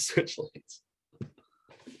 we'd have to switch lanes.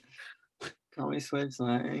 Can we switch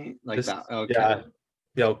lane? Like Just, that. Okay. Yeah.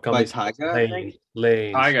 Yo, come By we Tyga,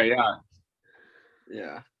 lane. Tyga, yeah.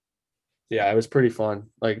 Yeah. Yeah, it was pretty fun.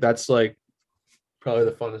 Like that's like probably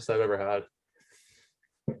the funnest I've ever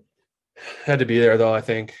had. Had to be there though, I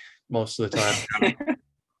think, most of the time.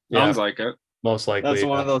 Sounds like it. Most likely. That's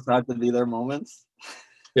one of those had to be there moments.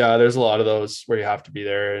 Yeah, there's a lot of those where you have to be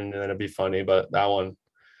there and then it'd be funny, but that one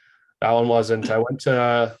wasn't. I went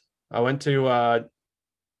to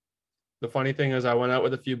the funny thing is I went out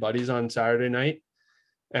with a few buddies on Saturday night,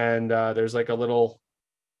 and there's like a little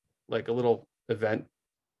event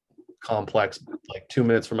complex like 2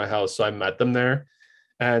 minutes from my house. So I met them there,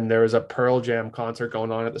 and there was a Pearl Jam concert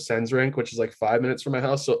going on at the Sens rink, which is like 5 minutes from my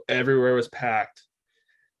house. So everywhere was packed.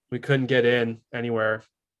 We couldn't get in anywhere.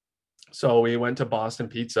 So we went to Boston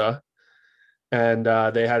Pizza, and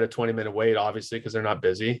they had a 20-minute wait, obviously, because they're not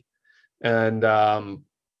busy. And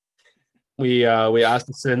we asked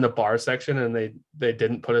to sit in the bar section, and they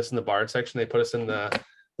didn't put us in the bar section. They put us in the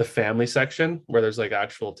family section where there's like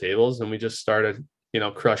actual tables, and we just started,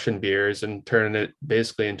 crushing beers and turning it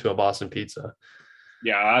basically into a Boston Pizza.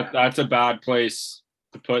 Yeah, that's a bad place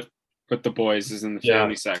to put the boys, is in the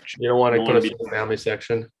family section. You don't want to put us in the family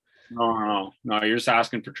section. No, you're just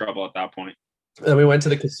asking for trouble at that point. And we went to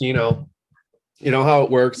the casino. You know how it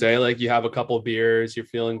works, eh? Like you have a couple of beers, you're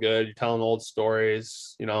feeling good, you're telling old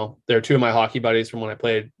stories. They're two of my hockey buddies from when I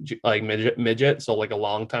played like midget, so like a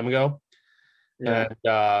long time ago. Yeah.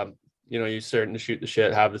 And you're starting to shoot the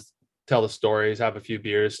shit, tell the stories, have a few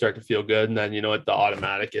beers, start to feel good, and then what the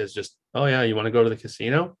automatic is just, oh yeah, you want to go to the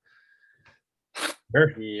casino?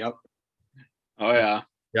 Sure. Yep. Oh yeah.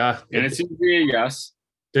 Yeah. And it seems to be a yes.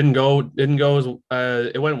 Didn't go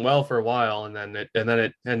as it went well for a while, and then it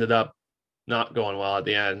ended up not going well at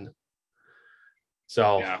the end.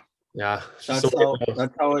 So Yeah. yeah,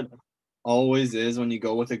 That's how it always is when you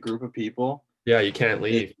go with a group of people. yeah, you can't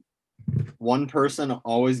leave. One person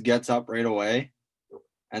always gets up right away,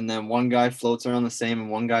 and then one guy floats around the same, and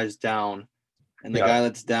one guy's down, and the Yeah. guy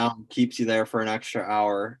that's down keeps you there for an extra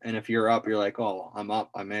hour. And if you're up, you're like, oh, I'm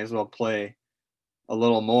up, I may as well play a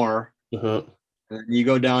little more. Uh-huh. And then you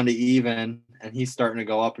go down to even, and he's starting to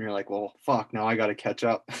go up, and you're like, well, fuck, now I got to catch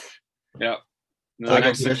up. Yeah. It's like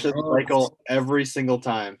a vicious cycle every single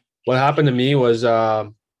time. What happened to me was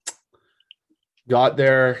got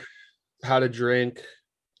there, had a drink,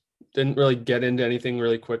 didn't really get into anything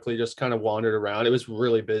really quickly, just kind of wandered around. It was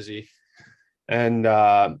really busy, and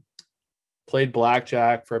played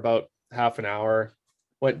blackjack for about half an hour,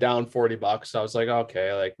 went down $40. I was like,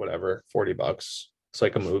 okay, like whatever, $40. It's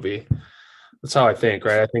like a movie. That's how I think,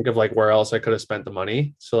 right? I think of like where else I could have spent the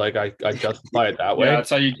money. So like I justify it that way. Yeah,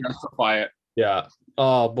 that's how you justify it. Yeah.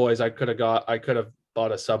 Oh, boys, I could have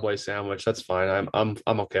bought a Subway sandwich. That's fine. I'm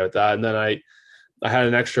okay with that. And then I had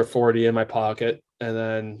an extra 40 in my pocket, and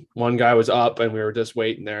then one guy was up and we were just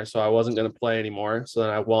waiting there. So I wasn't going to play anymore. So then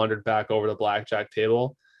I wandered back over to the blackjack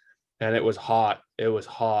table, and it was hot. It was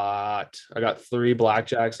hot. I got 3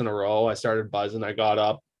 blackjacks in a row. I started buzzing. I got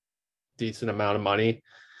up decent amount of money,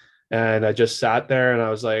 and I just sat there, and I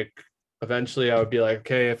was like, eventually I would be like,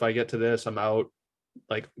 okay, if I get to this, I'm out,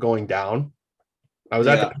 like going down. I was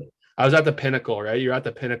at the pinnacle, right? You're at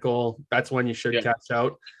the pinnacle. That's when you should catch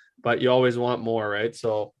out, but you always want more, right?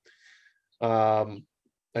 So I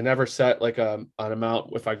never set like an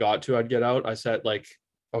amount. If I got to, I'd get out. I set like,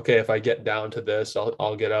 okay, if I get down to this,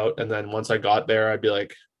 I'll get out. And then once I got there, I'd be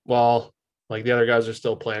like, well, like the other guys are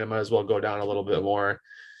still playing, I might as well go down a little bit more.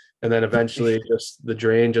 And then eventually just the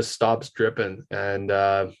drain just stops dripping. And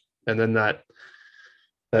then that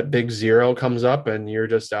big zero comes up, and you're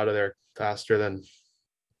just out of there faster than,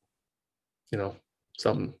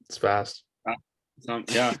 something. It's fast.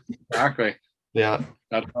 Yeah, exactly. Yeah.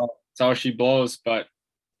 That's how she blows. But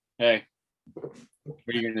hey, what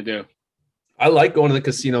are you gonna do? I like going to the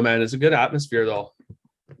casino, man. It's a good atmosphere, though.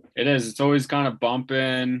 It is. It's always kind of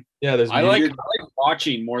bumping. Yeah, I like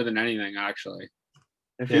watching more than anything, actually.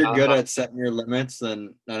 If you're good at setting your limits,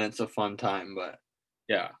 then it's a fun time. But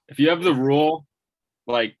yeah, if you have the rule,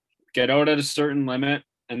 like get out at a certain limit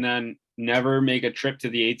and then never make a trip to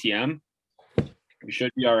the ATM, you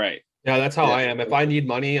should be all right. Yeah, that's how I am. If I need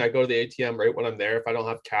money, I go to the ATM right when I'm there. If I don't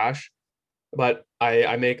have cash, but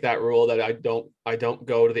I make that rule that I don't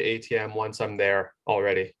go to the ATM once I'm there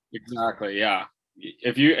already. Exactly. Yeah.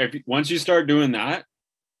 If once you start doing that,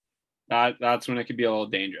 that's when it could be a little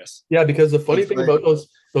dangerous. Yeah, because the funny thing about those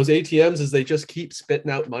ATMs is they just keep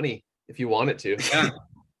spitting out money if you want it to. Yeah.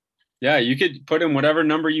 Yeah, you could put in whatever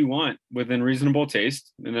number you want within reasonable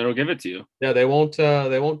taste, and it'll give it to you. Yeah, they won't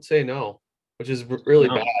say no, which is really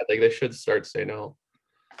bad. Like they should start to say no.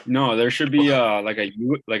 No, there should be like a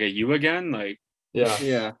you again, like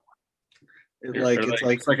yeah. It's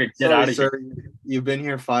like a get out of here. You've been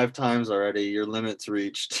here 5 times already. Your limit's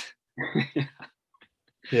reached.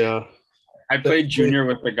 Yeah. I played junior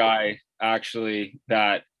with the guy actually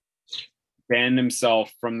that banned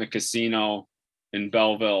himself from the casino in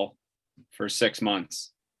Belleville for 6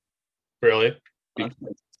 months. Really? Because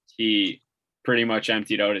he pretty much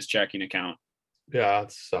emptied out his checking account. Yeah,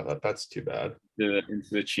 that's too bad. Into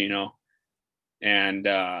the Chino. And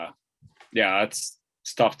it's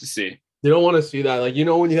tough to see. You don't want to see that. Like,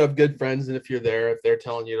 when you have good friends, and if you're there, if they're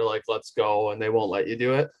telling you to like, let's go, and they won't let you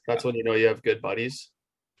do it, that's when you have good buddies.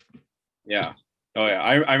 Yeah. Oh yeah.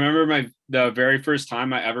 I remember the very first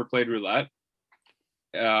time I ever played roulette.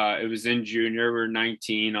 It was in junior. We were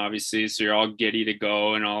 19, obviously, so you're all giddy to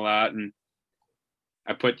go and all that. And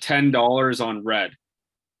I put $10 on red,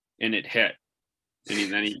 and it hit.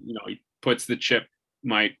 And then he puts the chip,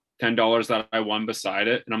 my $10 that I won beside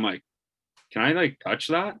it, and I'm like, can I like touch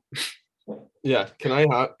that? Yeah. Can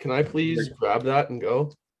I please grab that and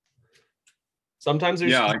go? Sometimes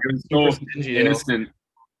there's like it was so stingy, innocent.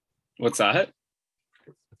 What's that?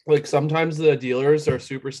 Like sometimes the dealers are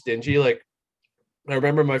super stingy. Like I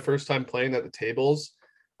remember my first time playing at the tables,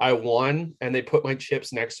 I won and they put my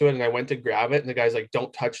chips next to it, and I went to grab it, and the guy's like,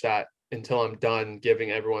 don't touch that until I'm done giving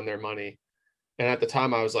everyone their money. And at the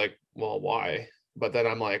time I was like, well, why? But then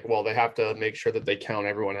I'm like, well, they have to make sure that they count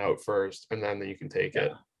everyone out first, and then you can take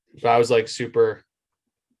it. But I was like super.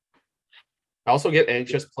 I also get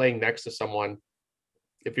anxious playing next to someone.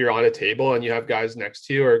 If you're on a table and you have guys next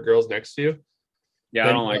to you or girls next to you. Yeah,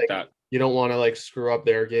 I don't like that. You don't want to like screw up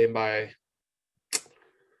their game by,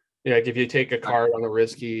 like if you take a card on a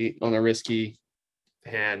risky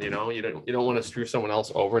hand, you don't want to screw someone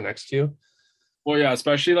else over next to you. Well, yeah,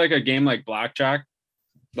 especially like a game like blackjack.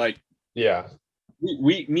 Like Yeah.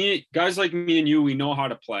 guys like me and you, we know how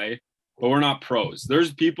to play, but we're not pros.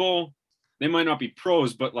 There's people, they might not be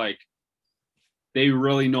pros, but like they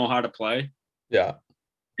really know how to play. Yeah.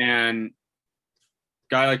 And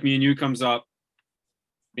guy like me and you comes up,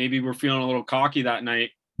 maybe we're feeling a little cocky that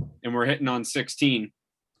night and we're hitting on 16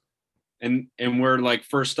 and we're like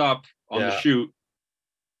first up on the shoot.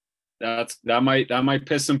 That might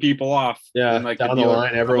piss some people off. Yeah. And like down the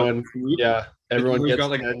line, everyone gets got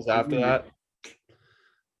like ends after that.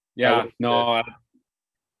 Yeah. No,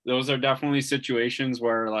 those are definitely situations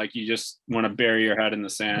where like you just want to bury your head in the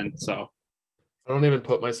sand. So I don't even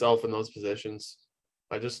put myself in those positions.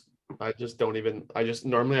 I just don't even.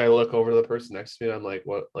 Normally I look over to the person next to me and I'm like,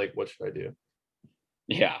 what should I do?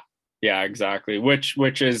 Yeah, exactly.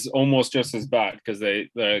 Which is almost just as bad because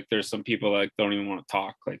there's some people that don't even want to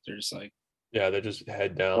talk. Like there's like, they're just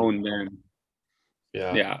head down.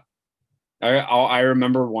 Yeah. I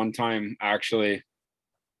remember one time actually,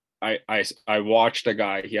 I watched a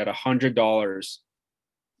guy. He had $100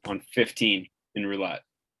 on 15 in roulette,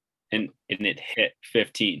 and it hit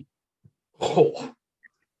 15. Oh.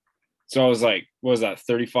 So I was like, what was that?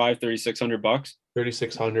 $3,600?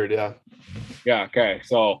 3,600. Yeah. Yeah. Okay.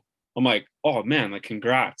 So I'm like, oh man, like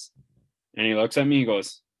congrats. And he looks at me and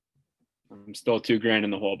goes, I'm still $2,000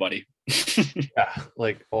 in the hole, buddy. Yeah.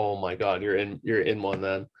 Like, oh my God, you're in one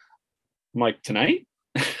then. I'm like, tonight?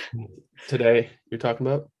 Today? You're talking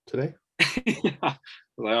about today? Yeah. I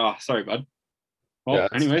was like, oh, sorry, bud. Well, Yeah,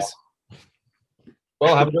 anyways. tough.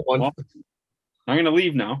 Well, have a good one. Well, I'm gonna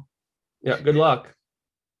leave now. Yeah, good luck.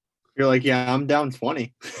 You're like, yeah, I'm down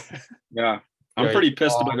 20. Yeah. I'm pretty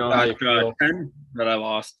pissed about that 10 that I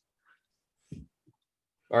lost.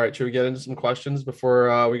 All right, should we get into some questions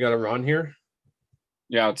before we got to run here?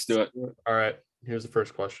 Yeah, let's do it. All right, here's the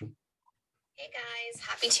first question. Hey guys,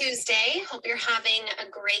 happy Tuesday. Hope you're having a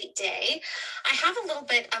great day. I have a little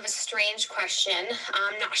bit of a strange question.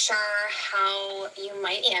 I'm not sure how you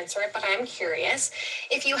might answer it, but I'm curious.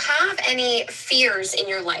 If you have any fears in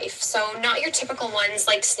your life, so not your typical ones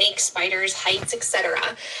like snakes, spiders, heights, etc.,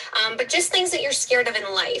 but just things that you're scared of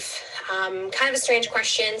in life. Kind of a strange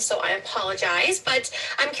question, so I apologize, but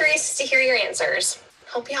I'm curious to hear your answers.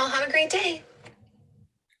 Hope you all have a great day.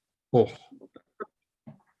 Oh.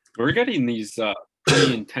 We're getting these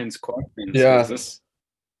pretty intense questions. Yeah. Is this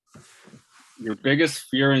your biggest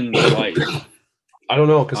fear in life? I don't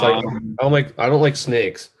know, because I don't like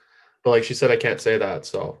snakes, but like she said, I can't say that.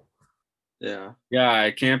 So Yeah. Yeah,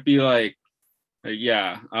 it can't be like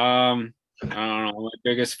yeah. I don't know. My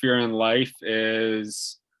biggest fear in life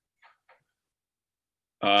is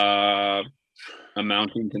amounting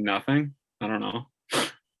to nothing. I don't know.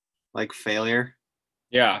 Like failure.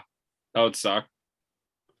 Yeah, that would suck.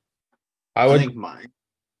 I think mine.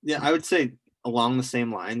 Yeah, I would say along the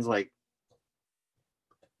same lines, like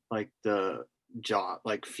the job,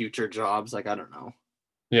 like future jobs. Like I don't know.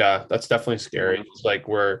 Yeah, that's definitely scary. It's like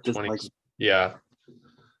we're Just 20. like- Yeah.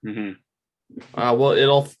 Mm-hmm. Well,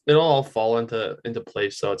 it'll all fall into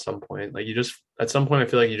place though at some point. Like at some point I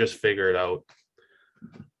feel like you just figure it out.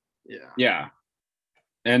 Yeah. Yeah,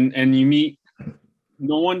 and you meet.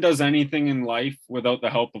 No one does anything in life without the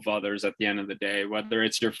help of others at the end of the day, whether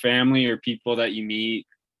it's your family or people that you meet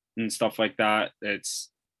and stuff like that. It's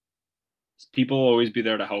people will always be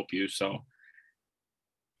there to help you. So,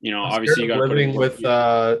 obviously you got to put living with if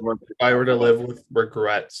I were to live with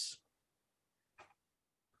regrets,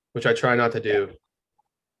 which I try not to do.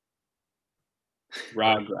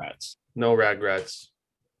 regrets. No regrets.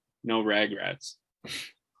 No regrets.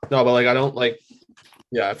 No, but like I don't like.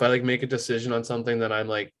 Yeah, if I like make a decision on something, then I'm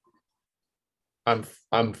like, I'm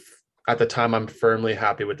at the time I'm firmly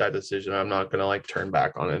happy with that decision. I'm not gonna like turn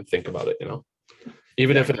back on it and think about it,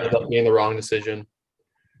 even if it ends up being the wrong decision.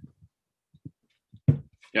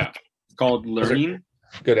 Yeah, it's called learning.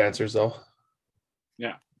 Good answers though.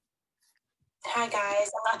 Yeah. Hi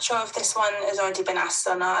guys, I'm not sure if this one has already been asked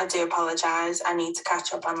or not. I do apologise. I need to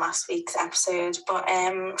catch up on last week's episode, but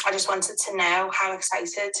I just wanted to know how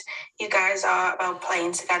excited you guys are about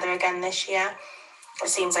playing together again this year. It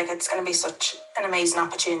seems like it's going to be such an amazing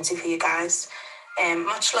opportunity for you guys.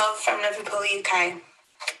 Much love from Liverpool, UK.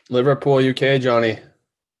 Liverpool, UK, Johnny.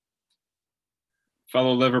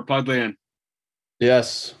 Fellow Liverpudlian.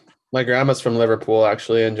 Yes, my grandma's from Liverpool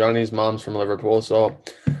actually, and Johnny's mom's from Liverpool, so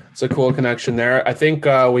it's a cool connection there. I think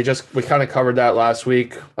we kind of covered that last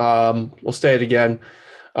week. We'll say it again.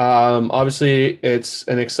 Obviously, it's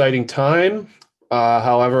an exciting time.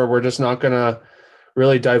 However, we're just not going to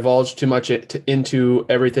really divulge too much into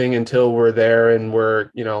everything until we're there and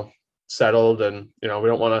we're, settled. And, we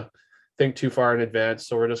don't want to think too far in advance.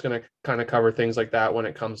 So we're just going to kind of cover things like that when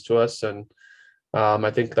it comes to us. And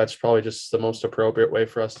I think that's probably just the most appropriate way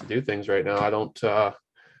for us to do things right now. I don't,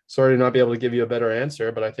 sorry to not be able to give you a better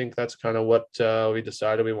answer, but I think that's kind of what we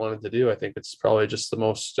decided we wanted to do. I think it's probably just the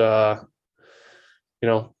most, it's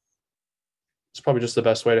probably just the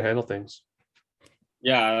best way to handle things.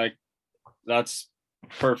 Yeah, like that's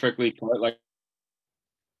perfectly put. Like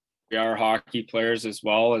we are hockey players as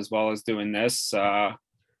well as doing this,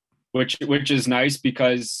 which is nice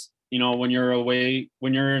because when you're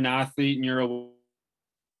an athlete and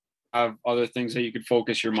have other things that you could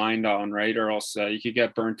focus your mind on, right? Or else you could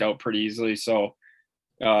get burnt out pretty easily. So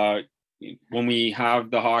when we have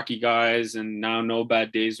the hockey guys and now No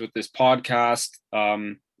Bad Days with this podcast,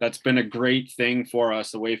 that's been a great thing for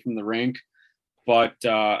us away from the rink. But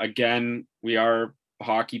again, we are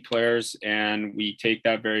hockey players and we take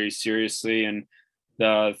that very seriously. And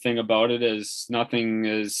the thing about it is nothing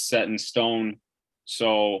is set in stone.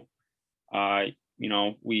 So,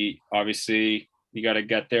 we obviously, you got to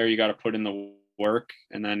get there, you got to put in the work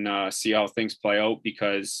and then see how things play out,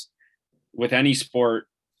 because with any sport,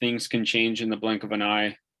 things can change in the blink of an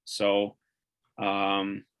eye. So,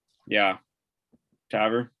 yeah.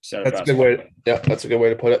 Taver said it best. That's a good way. Yeah, that's a good way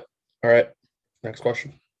to put it. All right. Next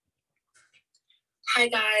question. Hi,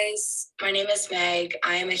 guys. My name is Meg.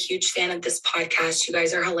 I am a huge fan of this podcast. You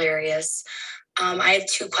guys are hilarious. I have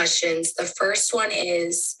 2 questions. The first one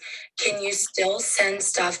is, can you still send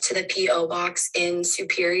stuff to the P.O. box in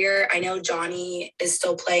Superior? I know Johnny is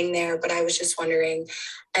still playing there, but I was just wondering.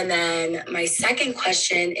 And then my second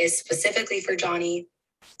question is specifically for Johnny.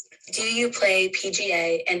 Do you play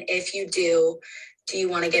PGA? And if you do you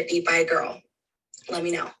want to get beat by a girl? Let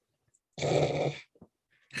me know.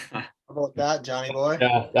 How about that, Johnny boy?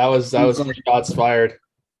 Yeah, that was shots fired.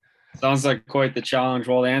 Sounds like quite the challenge.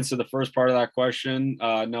 Well, to answer the first part of that question,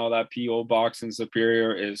 no, that PO box in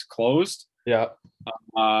Superior is closed. Yeah.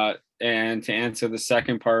 And to answer the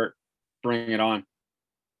second part, bring it on.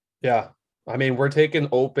 Yeah. I mean, we're taking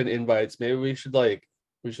open invites. Maybe we should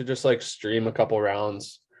just stream a couple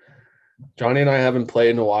rounds. Johnny and I haven't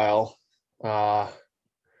played in a while.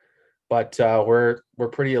 But we're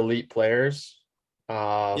pretty elite players.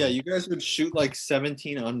 Yeah, you guys would shoot like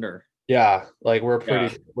 17 under. Yeah, like we're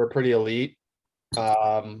pretty elite.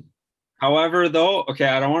 However, though, okay,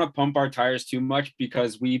 I don't want to pump our tires too much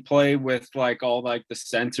because we play with like all like the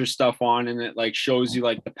sensor stuff on, and it like shows you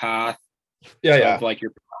like the path. Yeah. Of, like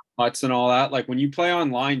your putts and all that. Like when you play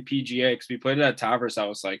online PGA, because we played it at Taver's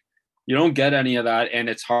house, like you don't get any of that, and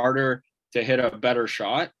it's harder to hit a better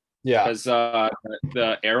shot. Yeah, because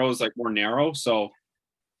the arrow is like more narrow. So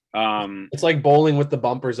it's like bowling with the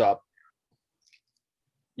bumpers up.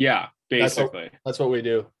 Yeah, basically. That's what we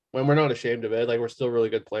do. When we're not ashamed of it, like we're still really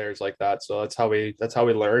good players like that. So that's how we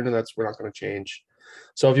learn, and we're not going to change.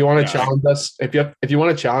 So if you want to challenge us, if you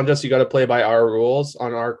want to challenge us, you got to play by our rules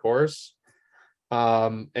on our course.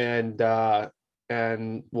 And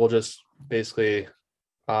we'll just basically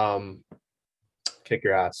kick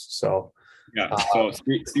your ass. So yeah. So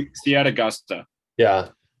see at Augusta. Yeah.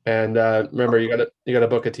 And remember, you gotta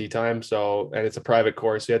book a tee time. So, and it's a private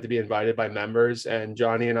course. So you have to be invited by members. And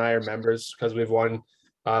Johnny and I are members because we've won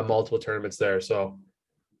multiple tournaments there. So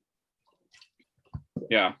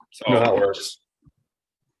yeah, so you know how it works.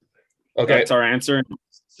 Okay, that's our answer.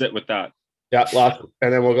 Sit with that. Yeah, last,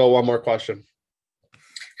 and then we'll go one more question.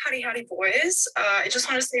 Howdy, boys. I just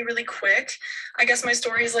want to say really quick, I guess my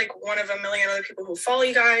story is like one of a million other people who follow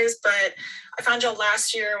you guys, but I found y'all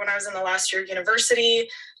last year when I was in the last year of university,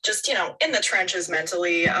 just, in the trenches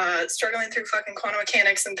mentally, struggling through fucking quantum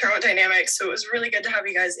mechanics and thermodynamics. So it was really good to have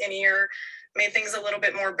you guys in here, made things a little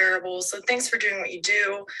bit more bearable. So thanks for doing what you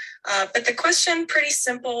do. But the question, pretty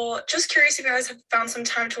simple. Just curious if you guys have found some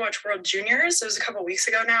time to watch World Juniors. It was a couple weeks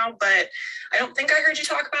ago now, but I don't think I heard you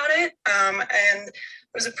talk about it. And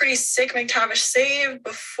it was a pretty sick McTavish save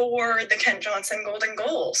before the Kent Johnson golden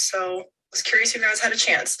goal. So I was curious if you guys had a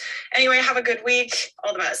chance. Anyway, have a good week.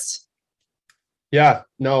 All the best. Yeah,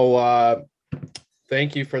 no,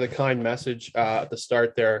 thank you for the kind message at the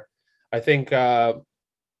start there. I think I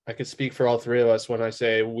could speak for all three of us when I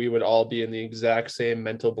say we would all be in the exact same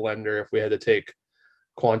mental blender if we had to take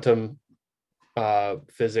quantum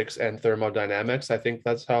physics and thermodynamics. I think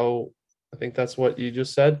that's what you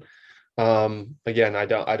just said. Again, I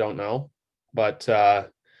don't know, but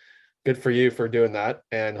good for you for doing that,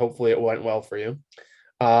 and hopefully it went well for you.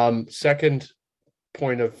 Second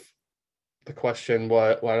point of the question,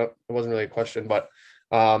 it wasn't really a question, but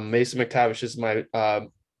Mason McTavish is my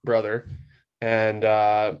brother, and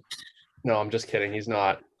no, I'm just kidding, he's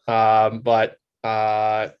not. But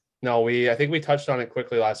No, I think we touched on it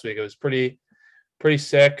quickly last week. It was pretty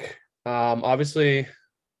sick. Obviously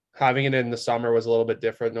having it in the summer was a little bit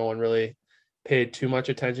different. No one really paid too much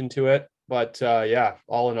attention to it, but yeah,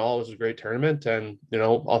 all in all, it was a great tournament, and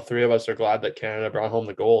all three of us are glad that Canada brought home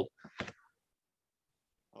the gold.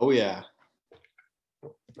 Oh yeah.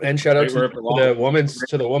 And shout out to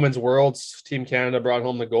the women's worlds. Team Canada brought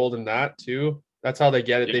home the gold in that too. That's how they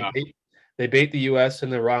get it. Yeah. They bait the US in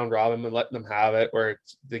the round robin and letting them have it, where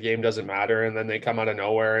the game doesn't matter, and then they come out of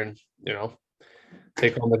nowhere and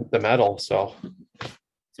take home the medal. So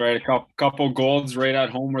that's right. A couple golds right at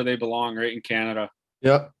home where they belong, right in Canada.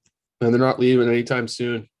 Yep. And they're not leaving anytime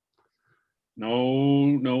soon.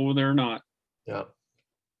 No, they're not. Yeah.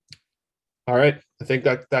 All right. I think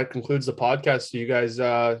that concludes the podcast. So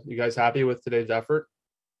you guys happy with today's effort?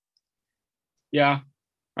 Yeah,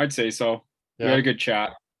 I'd say so. Yeah. We had a good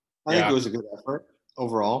chat. I think it was a good effort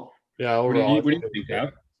overall. Yeah, overall. What do you think,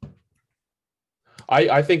 Gav?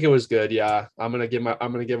 I think it was good. Yeah, I'm gonna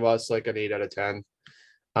give us like an 8 out of 10.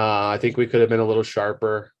 I think we could have been a little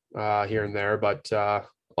sharper here and there, but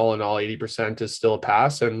all in all, 80% is still a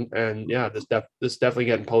pass. And yeah, this definitely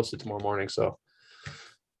getting posted tomorrow morning. So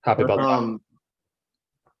happy about that.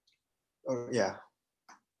 Yeah.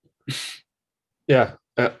 Yeah.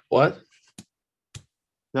 What?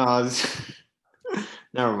 No.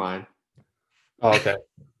 Never mind. Oh, okay.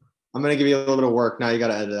 I'm gonna give you a little bit of work. Now you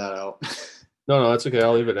gotta edit that out. No, that's okay.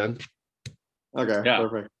 I'll leave it in. Okay. Yeah.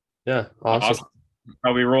 Perfect. Yeah. Awesome.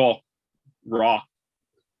 How we roll. Raw.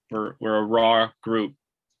 We're a raw group.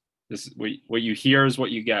 This is what you hear is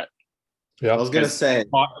what you get. Yeah. I was gonna say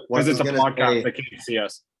because it's a podcast. They can't see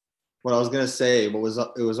us. What I was gonna say, it was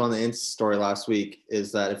on the Insta story last week,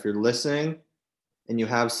 is that if you're listening and you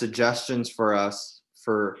have suggestions for us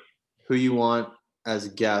for who you want as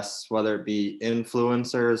guests, whether it be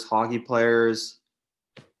influencers, hockey players,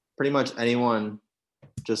 pretty much anyone,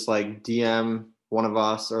 just like DM one of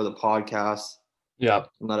us or the podcast. Yeah.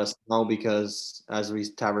 And let us know, because as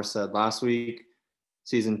Taver said last week,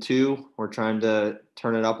 season 2, we're trying to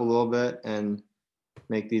turn it up a little bit and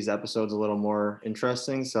make these episodes a little more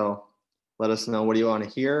interesting. So let us know what do you want to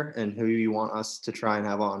hear and who you want us to try and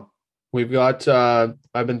have on. We've got,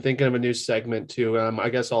 I've been thinking of a new segment too. I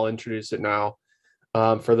guess I'll introduce it now.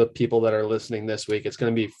 For the people that are listening this week, it's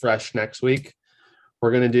going to be fresh next week.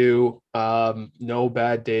 We're going to do No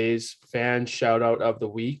Bad Days fan shout out of the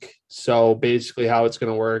week. So basically how it's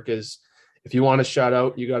going to work is, if you want to shout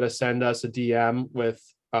out, you got to send us a DM with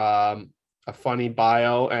a funny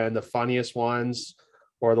bio, and the funniest ones,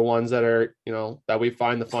 or the ones that are, that we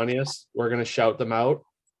find the funniest, we're going to shout them out,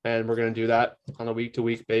 and we're going to do that on a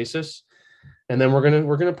week-to-week basis. And then we're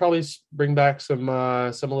gonna probably bring back some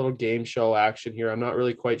little game show action here. I'm not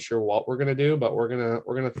really quite sure what we're gonna do, but we're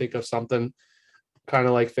gonna think of something kind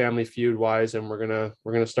of like Family Feud wise, and we're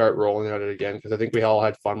gonna start rolling at it again, because I think we all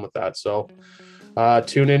had fun with that. So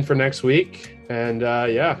tune in for next week, and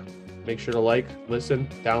yeah, make sure to like, listen,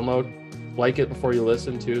 download, like it before you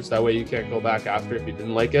listen too, so that way you can't go back after if you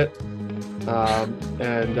didn't like it.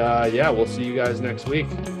 And yeah, we'll see you guys next week.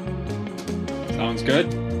 Sounds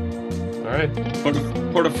good. All right.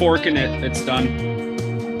 Put a fork in it. It's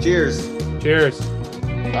done. Cheers. Cheers.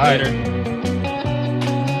 Bye. Later.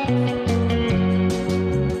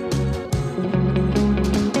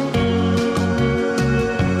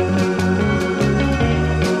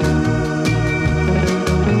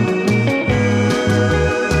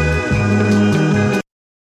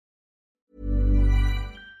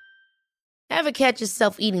 Ever catch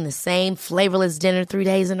yourself eating the same flavorless dinner 3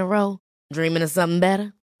 days in a row? Dreaming of something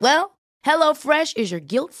better? Well, HelloFresh is your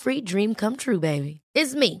guilt-free dream come true, baby.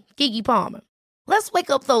 It's me, Keke Palmer. Let's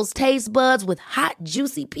wake up those taste buds with hot,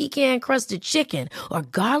 juicy pecan-crusted chicken or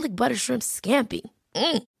garlic butter shrimp scampi.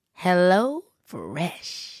 Hello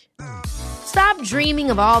Fresh. Stop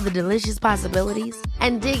dreaming of all the delicious possibilities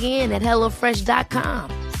and dig in at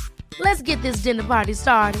HelloFresh.com. Let's get this dinner party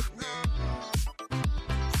started.